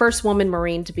was the first woman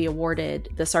Marine to be awarded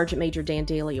the Sergeant Major Dan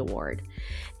Daly Award.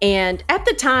 And at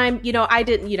the time, I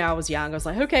didn't, I was young. I was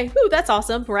like, okay, ooh, that's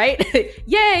awesome, right?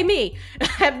 Yay, me. I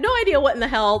have no idea what in the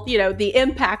hell, the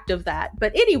impact of that.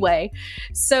 But anyway,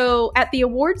 so at the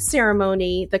awards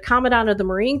ceremony, the Commandant of the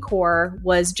Marine Corps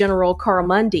was General Carl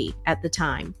Mundy at the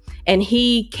time. And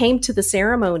he came to the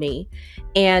ceremony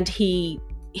and he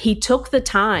took the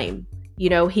time,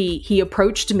 he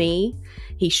approached me.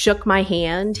 He shook my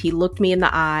hand. He looked me in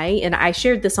the eye, and I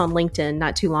shared this on LinkedIn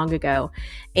not too long ago.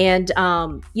 And,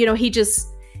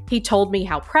 he told me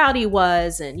how proud he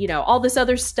was and, all this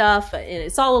other stuff. And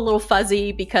it's all a little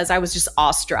fuzzy because I was just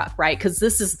awestruck, right? Because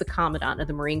this is the Commandant of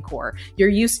the Marine Corps. You're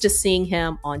used to seeing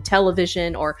him on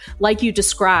television or like you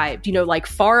described, like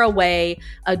far away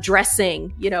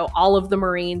addressing, all of the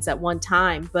Marines at one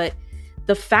time. But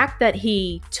the fact that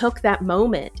he took that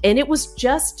moment, and it was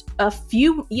just a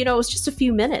few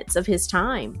minutes of his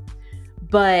time,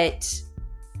 but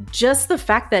just the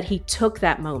fact that he took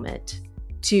that moment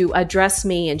to address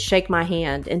me and shake my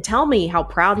hand and tell me how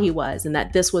proud he was and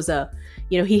that this was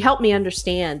he helped me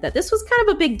understand that this was kind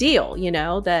of a big deal,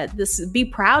 that be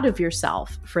proud of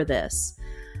yourself for this.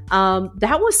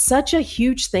 That was such a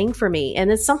huge thing for me.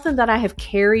 And it's something that I have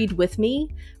carried with me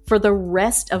for the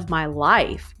rest of my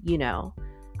life.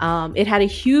 It had a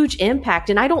huge impact.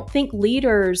 And I don't think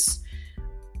leaders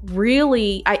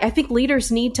really, I think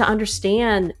leaders need to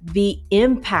understand the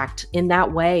impact in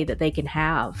that way that they can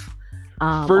have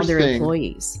on their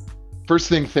employees. First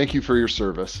thing, thank you for your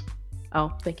service.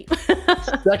 Oh, thank you.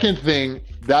 Second thing,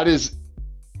 that is,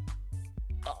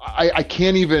 I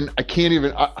can't even,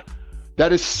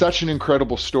 that is such an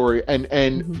incredible story.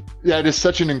 And that is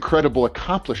such an incredible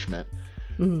accomplishment.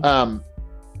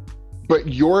 But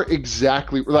you're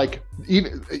exactly like,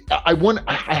 even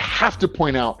I have to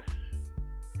point out,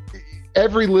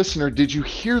 every listener, did you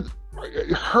hear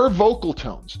her vocal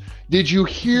tones? Did you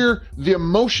hear the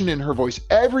emotion in her voice?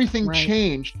 Everything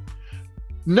changed,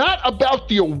 not about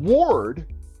the award,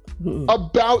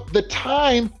 about the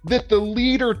time that the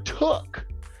leader took.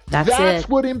 That's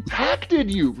what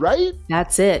impacted you, right?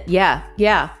 That's it. Yeah.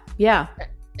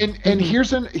 And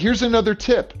here's another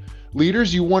tip.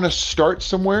 Leaders, you want to start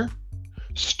somewhere?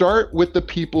 Start with the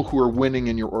people who are winning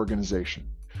in your organization.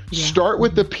 Yeah. Start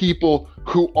with the people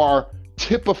who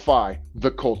typify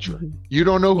the culture. You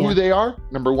don't know who they are?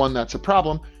 Number one, that's a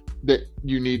problem that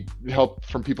you need help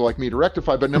from people like me to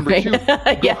rectify. But number two,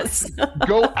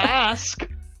 go ask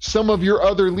some of your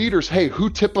other leaders, hey, who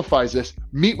typifies this?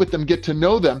 Meet with them, get to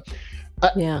know them.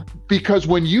 Because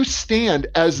when you stand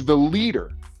as the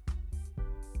leader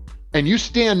and you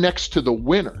stand next to the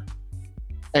winner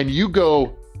and you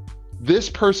go, this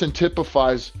person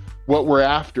typifies what we're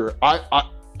after.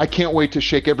 I can't wait to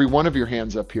shake every one of your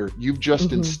hands up here. You've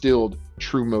just instilled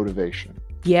true motivation.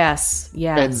 Yes.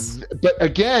 But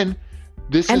again,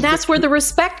 that's where the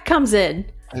respect comes in.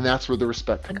 And that's where the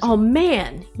respect comes in. Oh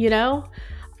man,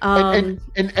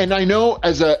 and I know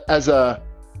as a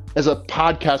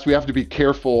podcast, we have to be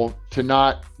careful to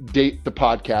not date the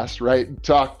podcast, right?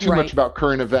 Talk too much about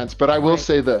current events. But I will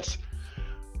say this.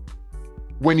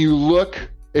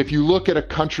 If you look at a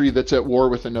country that's at war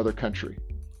with another country,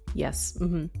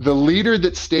 the leader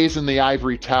that stays in the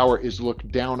ivory tower is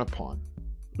looked down upon.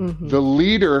 The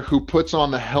leader who puts on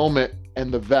the helmet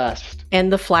and the vest.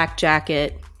 And the flak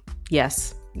jacket.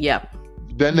 Yes. Yep.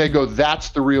 Then they go, that's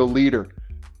the real leader.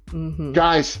 Mm-hmm.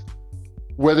 Guys,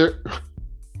 whether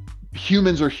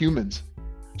humans are humans.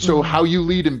 So how you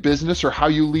lead in business, or how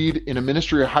you lead in a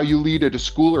ministry, or how you lead at a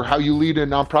school, or how you lead a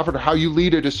nonprofit, or how you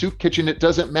lead at a soup kitchen, it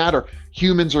doesn't matter.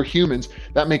 Humans are humans.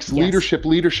 That makes leadership,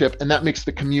 and that makes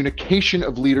the communication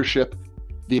of leadership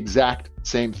the exact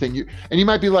same thing. And you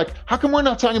might be like, how come we're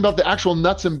not talking about the actual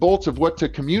nuts and bolts of what to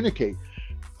communicate?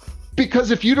 Because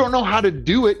if you don't know how to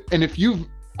do it, and if you're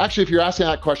asking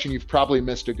that question, you've probably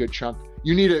missed a good chunk.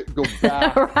 You need to go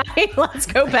back. Right, let's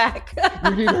go back.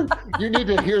 you need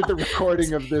to hear the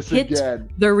recording of this again.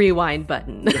 The rewind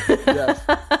button. Yes.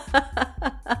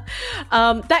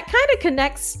 That kind of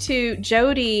connects to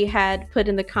Jody had put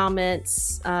in the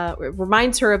comments, it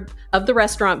reminds her of the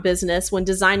restaurant business. When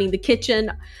designing the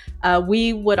kitchen,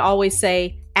 we would always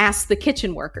say, ask the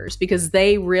kitchen workers, because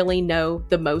they really know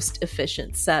the most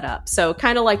efficient setup. So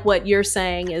kind of like what you're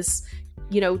saying is,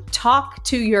 talk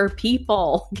to your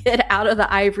people, get out of the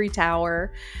ivory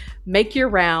tower, make your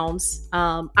rounds,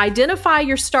 identify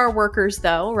your star workers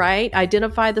though, right?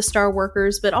 Identify the star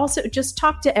workers, but also just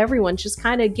talk to everyone, just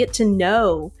kind of get to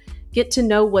know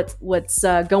what's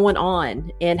going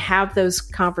on and have those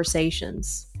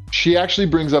conversations. She actually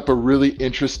brings up a really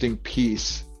interesting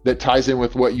piece that ties in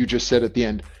with what you just said at the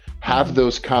end. Have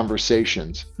those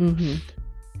conversations. Mm-hmm.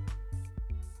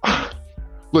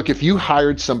 Look, if you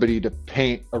hired somebody to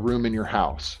paint a room in your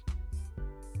house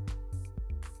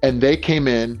and they came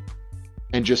in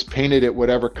and just painted it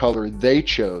whatever color they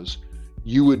chose,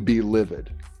 you would be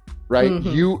livid, right?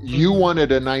 Mm-hmm. You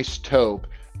wanted a nice taupe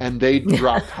and they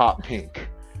dropped hot pink.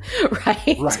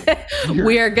 Right.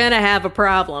 We are going to have a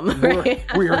problem.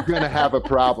 We are going to have a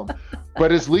problem.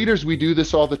 But as leaders, we do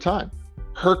this all the time.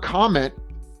 Her comment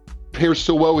pairs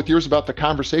so well with yours about the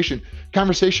conversation.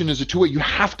 Conversation is a two-way. You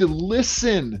have to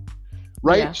listen,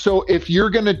 right? Yeah. So if you're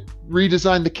going to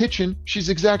redesign the kitchen, she's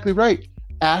exactly right.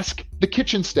 Ask the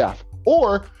kitchen staff,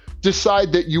 or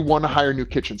decide that you want to hire new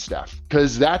kitchen staff,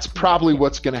 because that's probably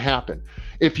what's going to happen.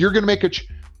 If you're going to make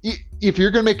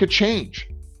a change,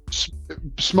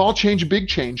 small change, big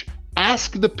change,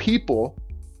 ask the people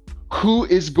who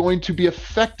is going to be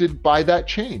affected by that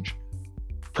change.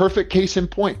 Perfect case in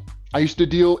point. I used to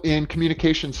deal in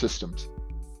communication systems.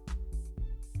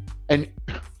 And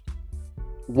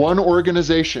one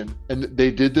organization, and they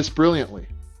did this brilliantly,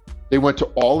 they went to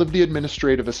all of the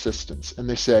administrative assistants and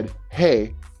they said,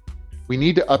 hey, we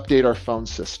need to update our phone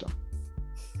system.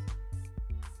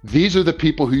 These are the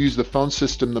people who use the phone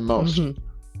system the most. Mm-hmm.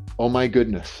 Oh my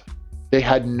goodness. They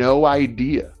had no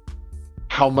idea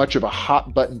how much of a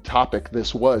hot button topic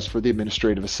this was for the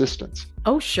administrative assistants.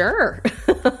 Oh, sure.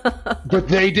 But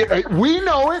they did. We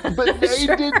know it, but they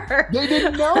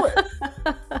didn't know it.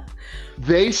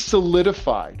 They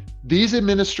solidified these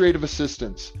administrative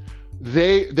assistants.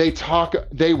 They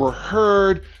were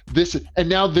heard. And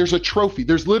now there's a trophy.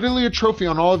 There's literally a trophy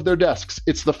on all of their desks.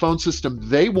 It's the phone system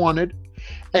they wanted.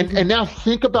 And now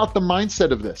think about the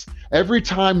mindset of this. Every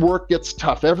time work gets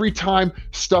tough, every time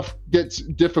stuff gets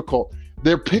difficult,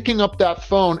 they're picking up that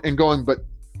phone and going, but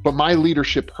my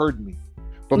leadership heard me.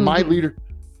 But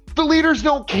the leaders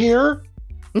don't care.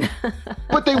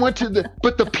 But they went to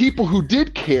but the people who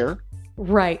did care.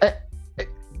 Right.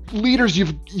 Leaders,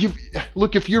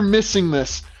 look, if you're missing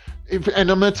this, and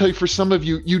I'm going to tell you, for some of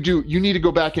you, you need to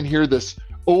go back and hear this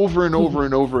over and over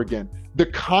and over again. The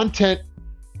content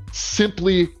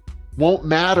simply won't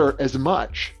matter as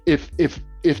much if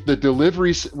the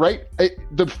deliveries, right?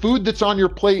 The food that's on your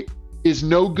plate is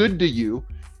no good to you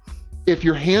if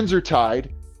your hands are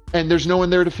tied and there's no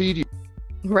one there to feed you.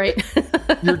 Right.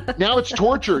 Now it's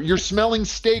torture. You're smelling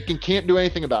steak and can't do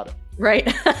anything about it. Right.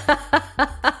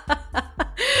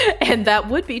 And that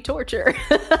would be torture.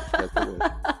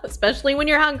 Especially when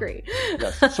you're hungry.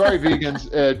 Yes. Sorry, vegans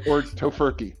or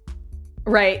tofurkey.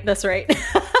 Right. That's right.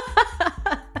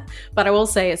 But I will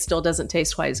say it still doesn't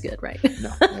taste quite as good, right?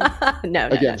 No. No.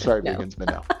 Again, sorry, vegans, but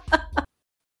no.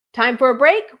 Time for a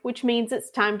break, which means it's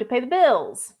time to pay the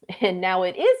bills. And now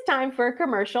it is time for a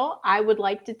commercial. I would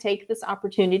like to take this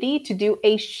opportunity to do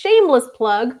a shameless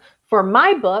plug for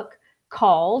my book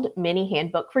called Mini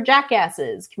Handbook for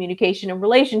Jackasses, Communication and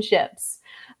Relationships.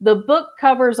 The book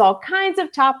covers all kinds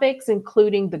of topics,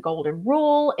 including the golden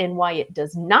rule and why it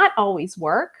does not always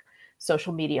work,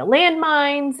 social media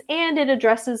landmines, and it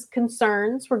addresses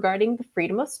concerns regarding the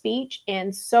freedom of speech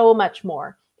and so much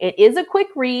more. It is a quick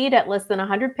read at less than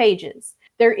 100 pages.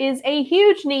 There is a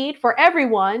huge need for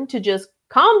everyone to just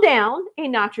calm down a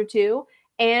notch or two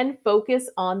and focus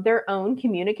on their own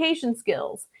communication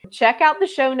skills. Check out the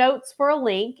show notes for a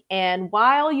link. And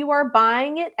while you are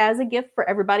buying it as a gift for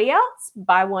everybody else,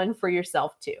 buy one for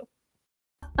yourself too.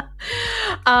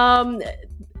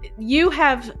 You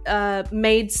have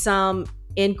made some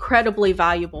incredibly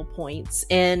valuable points,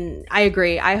 and I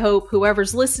agree. I hope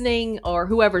whoever's listening or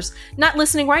whoever's not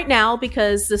listening right now,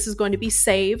 because this is going to be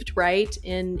saved, right,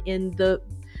 in the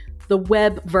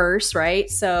web verse, right?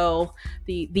 So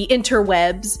the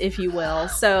interwebs, if you will.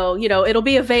 So, it'll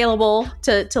be available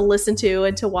to listen to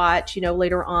and to watch,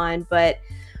 later on. But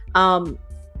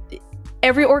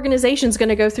every organization is going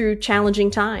to go through challenging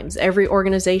times. Every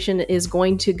organization is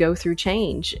going to go through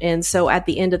change. And so at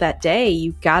the end of that day,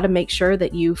 you've got to make sure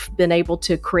that you've been able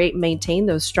to create and maintain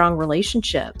those strong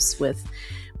relationships with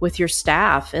your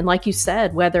staff. And like you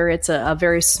said, whether it's a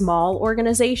very small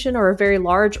organization or a very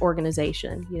large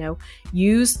organization,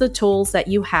 use the tools that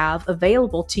you have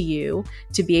available to you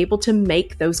to be able to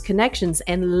make those connections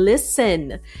and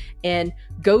listen and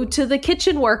go to the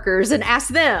kitchen workers and ask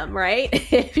them, right?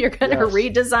 If you're going to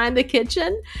redesign the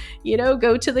kitchen,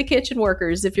 go to the kitchen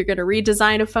workers. If you're going to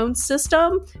redesign a phone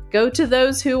system, go to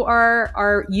those who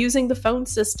are using the phone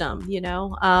system.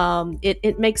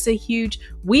 It makes a huge,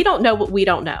 we don't know what we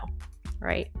don't know,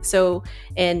 right? So,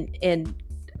 and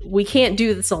we can't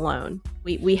do this alone.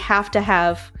 We have to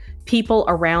have people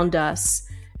around us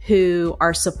who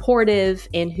are supportive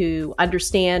and who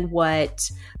understand what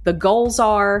the goals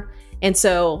are. And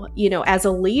so, as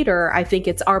a leader, I think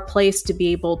it's our place to be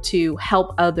able to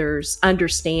help others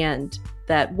understand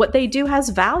that what they do has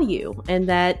value, and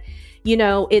that,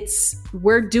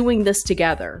 we're doing this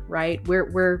together, right?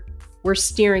 We're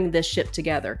steering this ship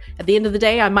together. At the end of the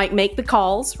day, I might make the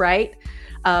calls, right?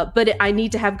 But I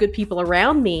need to have good people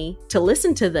around me to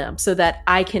listen to them so that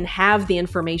I can have the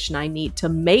information I need to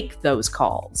make those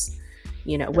calls,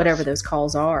 whatever those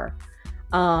calls are.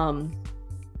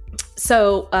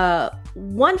 So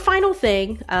one final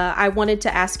thing I wanted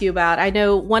to ask you about. I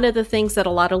know one of the things that a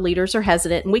lot of leaders are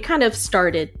hesitant, and we kind of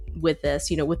started with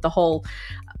this, with the whole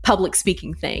public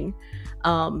speaking thing.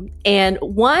 And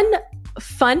one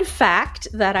fun fact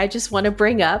that I just want to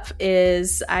bring up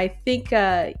is, I think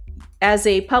as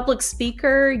a public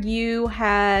speaker, you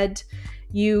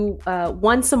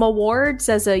won some awards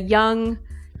as a young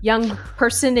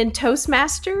person in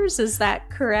Toastmasters. Is that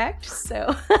correct?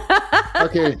 So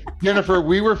okay, Jennifer,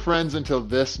 we were friends until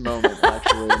this moment,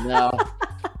 actually. Now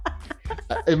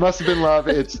it must have been love.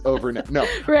 It's over now. No,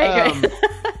 right.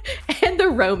 And the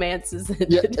romance is in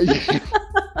it.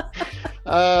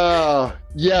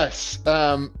 Yes.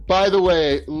 By the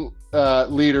way,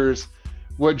 leaders,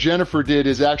 what Jennifer did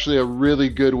is actually a really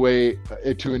good way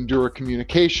to endure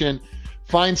communication.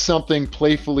 Find something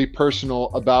playfully personal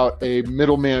about a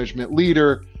middle management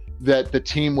leader that the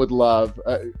team would love.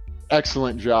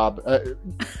 Excellent job.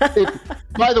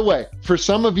 By the way, for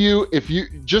some of you, if you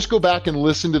just go back and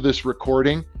listen to this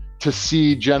recording to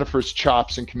see Jennifer's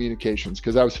chops in communications,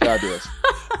 because that was fabulous.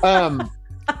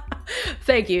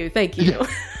 Thank you.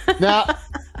 Now,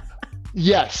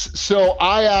 yes. So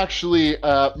I actually,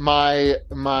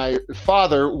 my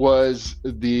father was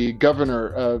the governor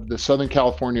of the Southern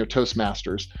California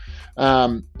Toastmasters.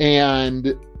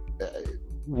 And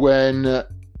when I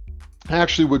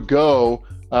actually would go,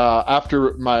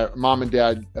 after my mom and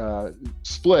dad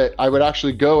split, I would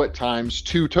actually go at times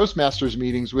to Toastmasters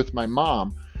meetings with my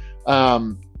mom.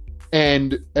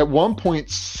 And at one point,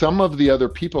 some of the other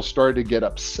people started to get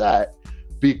upset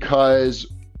because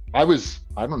I was,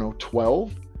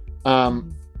 12,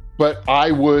 but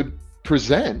I would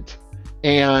present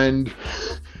and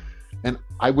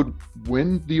I would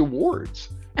win the awards,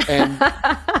 and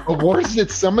awards that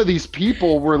some of these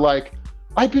people were like,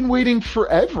 I've been waiting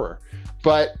forever.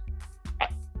 But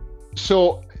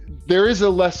so there is a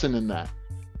lesson in that.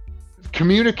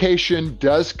 Communication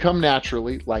does come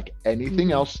naturally, like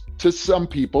anything else, to some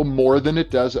people more than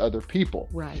it does other people.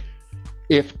 Right.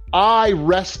 If I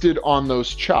rested on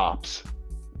those chops,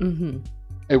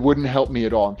 it wouldn't help me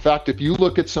at all. In fact, if you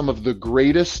look at some of the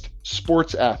greatest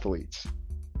sports athletes,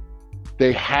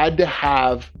 they had to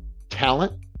have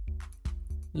talent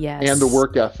and the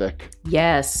work ethic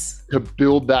to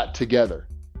build that together.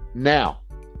 Now,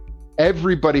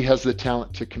 everybody has the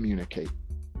talent to communicate.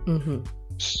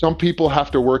 Some people have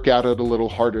to work at it a little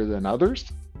harder than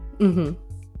others.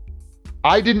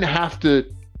 I didn't have to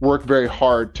work very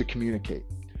hard to communicate.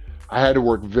 I had to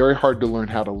work very hard to learn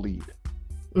how to lead.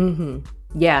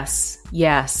 Yes.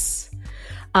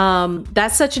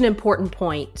 That's such an important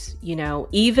point.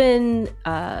 Even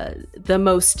the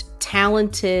most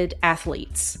talented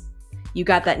athletes, you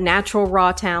got that natural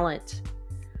raw talent.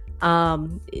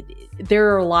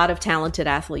 there are a lot of talented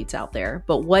athletes out there,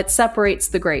 but what separates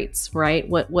the greats, right?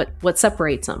 What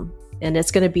separates them? And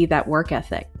it's going to be that work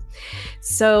ethic.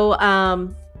 So,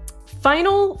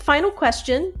 final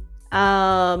question.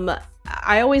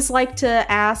 I always like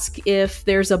to ask if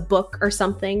there's a book or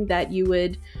something that you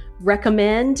would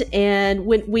recommend. And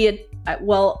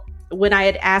when I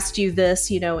had asked you this,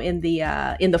 in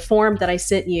the form that I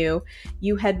sent you,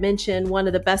 you had mentioned one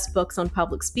of the best books on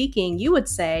public speaking, you would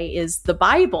say, is the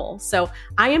Bible. So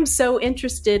I am so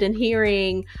interested in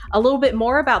hearing a little bit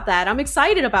more about that. I'm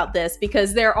excited about this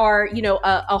because there are,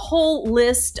 a whole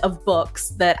list of books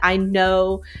that I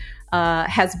know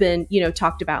has been,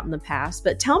 talked about in the past.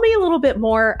 But tell me a little bit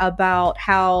more about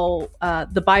how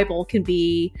the Bible can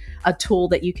be a tool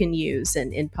that you can use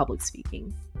in public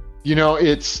speaking.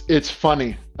 It's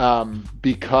funny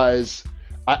because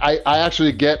I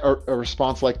actually get a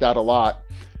response like that a lot.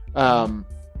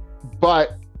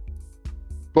 But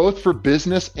both for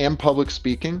business and public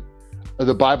speaking,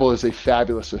 the Bible is a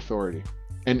fabulous authority.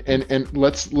 And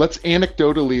let's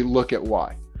anecdotally look at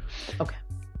why. Okay.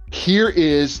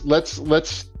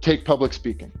 Let's take public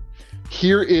speaking.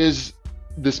 Here is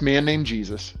this man named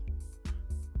Jesus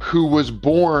who was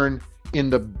born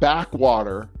in the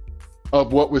backwater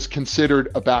of what was considered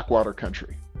a backwater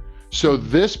country. So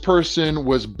this person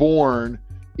was born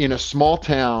in a small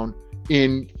town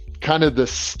in kind of the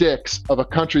sticks of a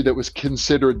country that was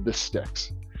considered the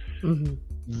sticks. Mm-hmm.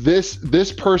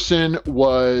 This person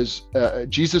was,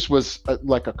 Jesus was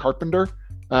like a carpenter,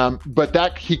 but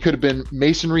that he could have been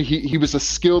masonry. He was a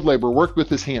skilled laborer, worked with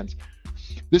his hands.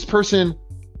 This person,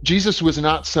 Jesus was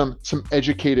not some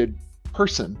educated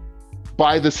person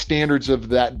by the standards of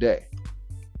that day.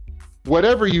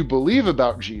 Whatever you believe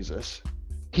about Jesus,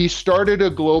 he started a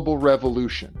global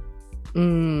revolution.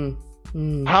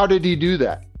 How did he do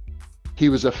that? He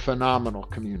was a phenomenal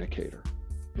communicator.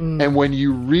 And when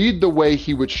you read the way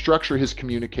he would structure his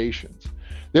communications,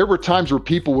 there were times where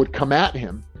people would come at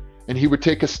him and he would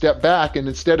take a step back, and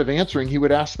instead of answering, he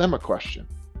would ask them a question.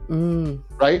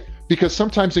 Right? Because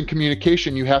sometimes in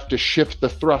communication, you have to shift the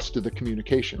thrust of the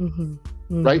communication.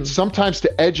 Right? Sometimes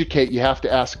to educate, you have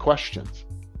to ask questions.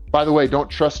 By the way, don't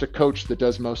trust a coach that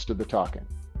does most of the talking.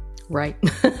 Right.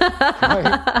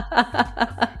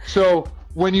 Right? So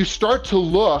when you start to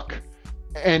look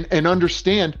and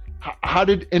understand how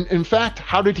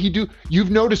did he do?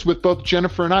 You've noticed with both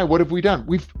Jennifer and I, what have we done?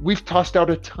 We've tossed out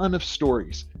a ton of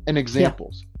stories and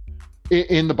examples. Yeah.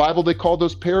 In the Bible, they call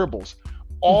those parables.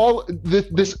 All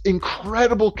this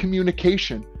incredible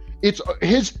communication. It's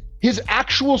his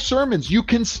actual sermons. You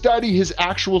can study his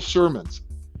actual sermons.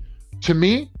 To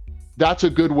me, that's a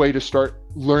good way to start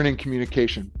learning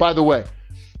communication. By the way,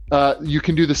 you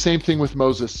can do the same thing with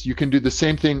Moses. You can do the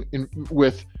same thing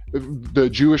with the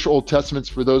Jewish Old Testaments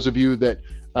for those of you that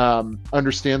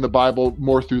understand the Bible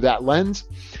more through that lens.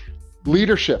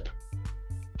 Leadership.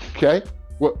 Okay?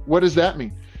 What does that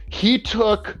mean? He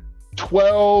took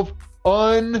 12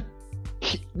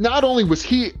 not only was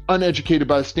he uneducated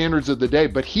by the standards of the day,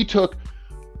 but he took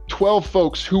 12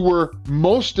 folks who were,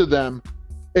 most of them,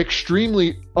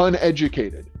 extremely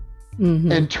uneducated,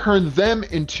 and turned them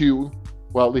into,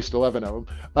 well, at least 11 of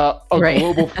them, a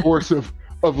global force of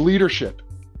leadership.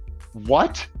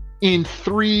 What? In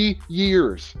 3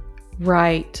 years.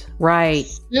 Right.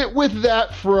 Sit with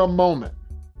that for a moment.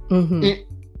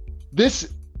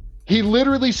 He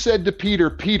literally said to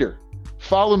Peter,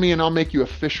 follow me and I'll make you a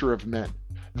fisher of men.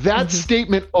 That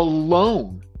statement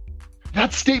alone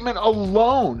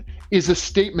is a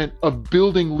statement of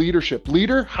building leadership.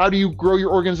 Leader, how do you grow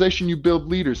your organization? You build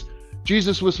leaders.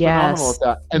 Jesus was phenomenal at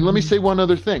that. And let me say one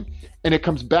other thing, and it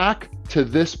comes back to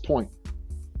this point.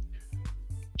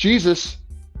 Jesus,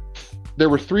 there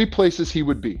were 3 places he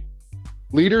would be.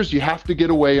 Leaders, you have to get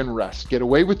away and rest. Get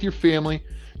away with your family,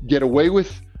 get away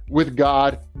with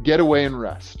God, get away and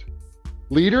rest.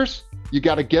 Leaders, you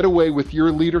got to get away with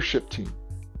your leadership team.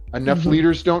 Enough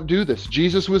leaders don't do this.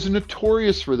 Jesus was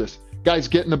notorious for this. Guys,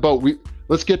 get in the boat.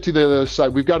 Let's get to the other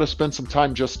side. We've got to spend some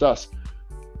time just us.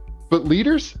 But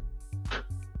leaders,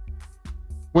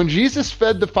 when Jesus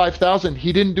fed the 5,000,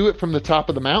 he didn't do it from the top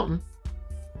of the mountain.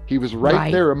 He was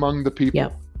right there among the people.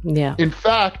 Yep. Yeah. In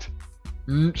fact,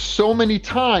 so many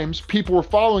times people were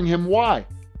following him. Why?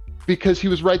 Because he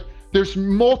was right. There's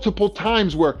multiple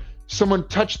times where someone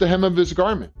touched the hem of his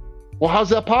garment. Well, how's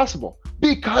that possible?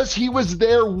 Because he was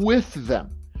there with them.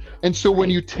 And so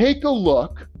when you take a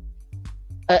look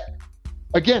at,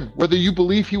 again, whether you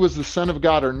believe he was the Son of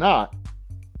God or not,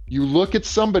 you look at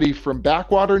somebody from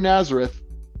backwater Nazareth,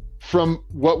 from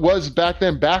what was back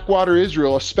then backwater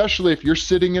Israel, especially if you're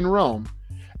sitting in Rome,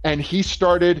 and he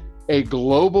started a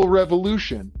global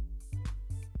revolution,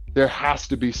 there has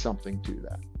to be something to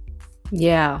that.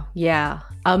 Yeah.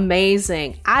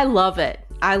 Amazing. I love it.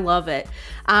 I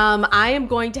am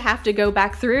going to have to go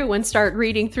back through and start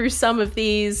reading through some of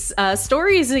these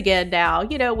stories again now,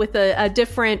 with a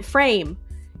different frame,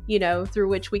 through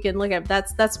which we can look at.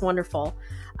 That's wonderful.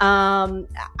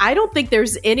 I don't think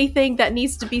there's anything that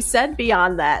needs to be said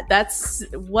beyond that. That's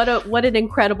what an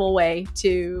incredible way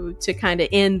to kind of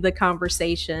end the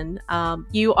conversation.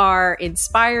 You are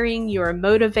inspiring. You are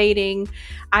motivating.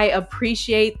 I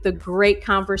appreciate the great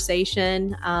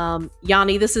conversation.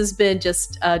 Yanni, this has been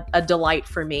just a delight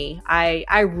for me.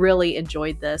 I really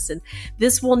enjoyed this, and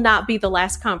this will not be the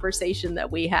last conversation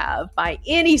that we have by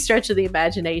any stretch of the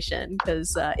imagination,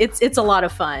 because it's a lot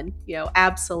of fun,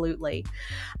 absolutely.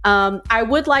 I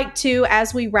would like to,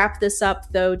 as we wrap this up,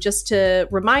 though, just to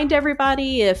remind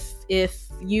everybody, if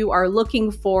you are looking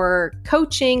for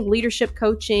coaching, leadership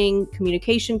coaching,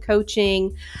 communication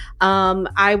coaching,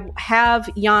 I have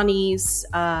Yanni's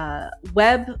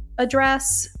web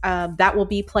address that will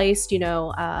be placed, in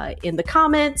the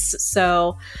comments.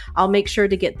 So I'll make sure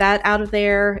to get that out of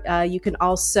there. You can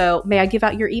also, may I give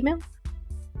out your email?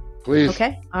 Please.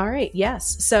 Okay. All right.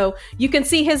 Yes. So you can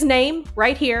see his name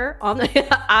right here on the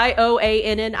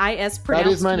Ioannis,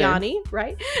 pronounced Yanni,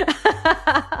 right?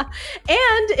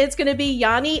 And it's going to be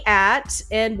Yanni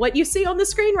and what you see on the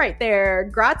screen right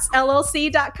there,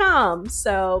 GratzLLC.com.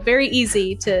 So very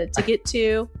easy to get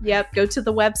to. Yep. Go to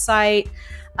the website,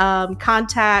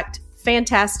 contact.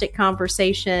 Fantastic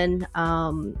conversation.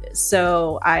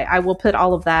 So I will put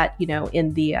all of that,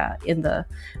 in the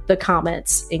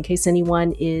comments in case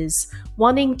anyone is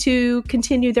wanting to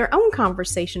continue their own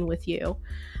conversation with you.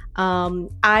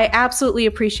 I absolutely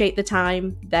appreciate the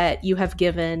time that you have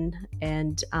given,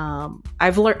 and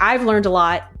I've learned a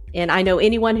lot. And I know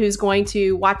anyone who's going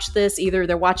to watch this, either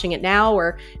they're watching it now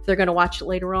or if they're going to watch it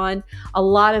later on, a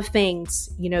lot of things,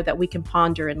 that we can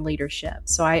ponder in leadership.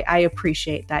 So I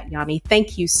appreciate that, Yanni.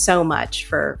 Thank you so much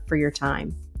for your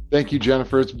time. Thank you,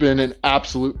 Jennifer. It's been an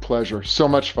absolute pleasure. So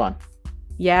much fun.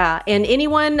 Yeah. And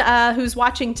anyone who's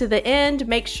watching to the end,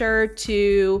 make sure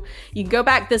you can go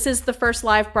back. This is the first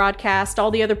live broadcast. All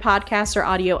the other podcasts are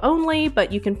audio only,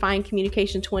 but you can find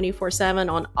Communication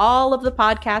 24/7 on all of the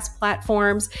podcast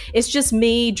platforms. It's just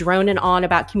me droning on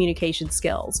about communication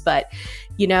skills. But,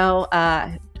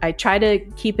 I try to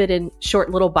keep it in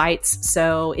short little bites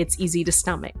so it's easy to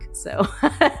stomach. So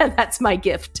that's my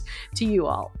gift to you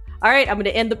all. All right. I'm going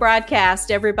to end the broadcast.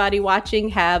 Everybody watching,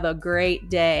 have a great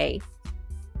day.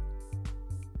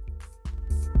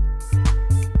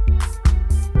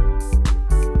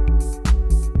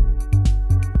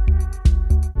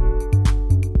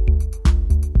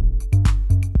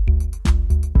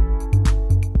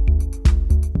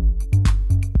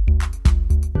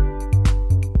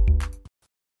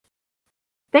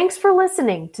 Thanks for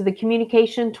listening to the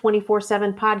Communication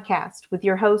 24/7 podcast with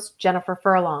your host, Jennifer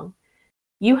Furlong.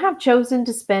 You have chosen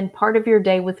to spend part of your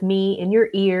day with me in your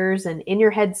ears and in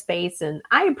your headspace, and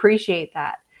I appreciate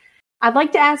that. I'd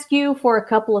like to ask you for a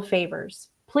couple of favors.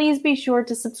 Please be sure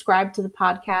to subscribe to the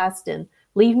podcast and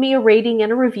leave me a rating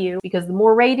and a review, because the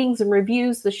more ratings and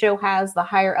reviews the show has, the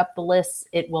higher up the lists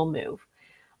it will move.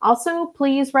 Also,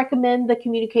 please recommend the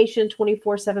Communication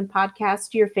 24/7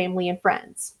 podcast to your family and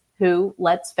friends, who,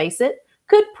 let's face it,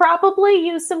 could probably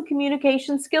use some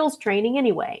communication skills training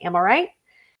anyway. Am I right?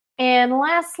 And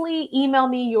lastly, email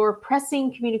me your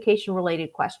pressing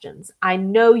communication-related questions. I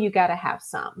know you got to have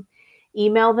some.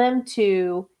 Email them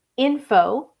to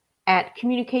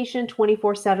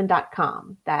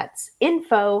info@communication247.com. That's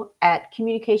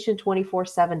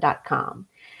info@communication247.com.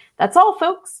 That's all,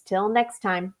 folks. Till next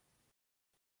time.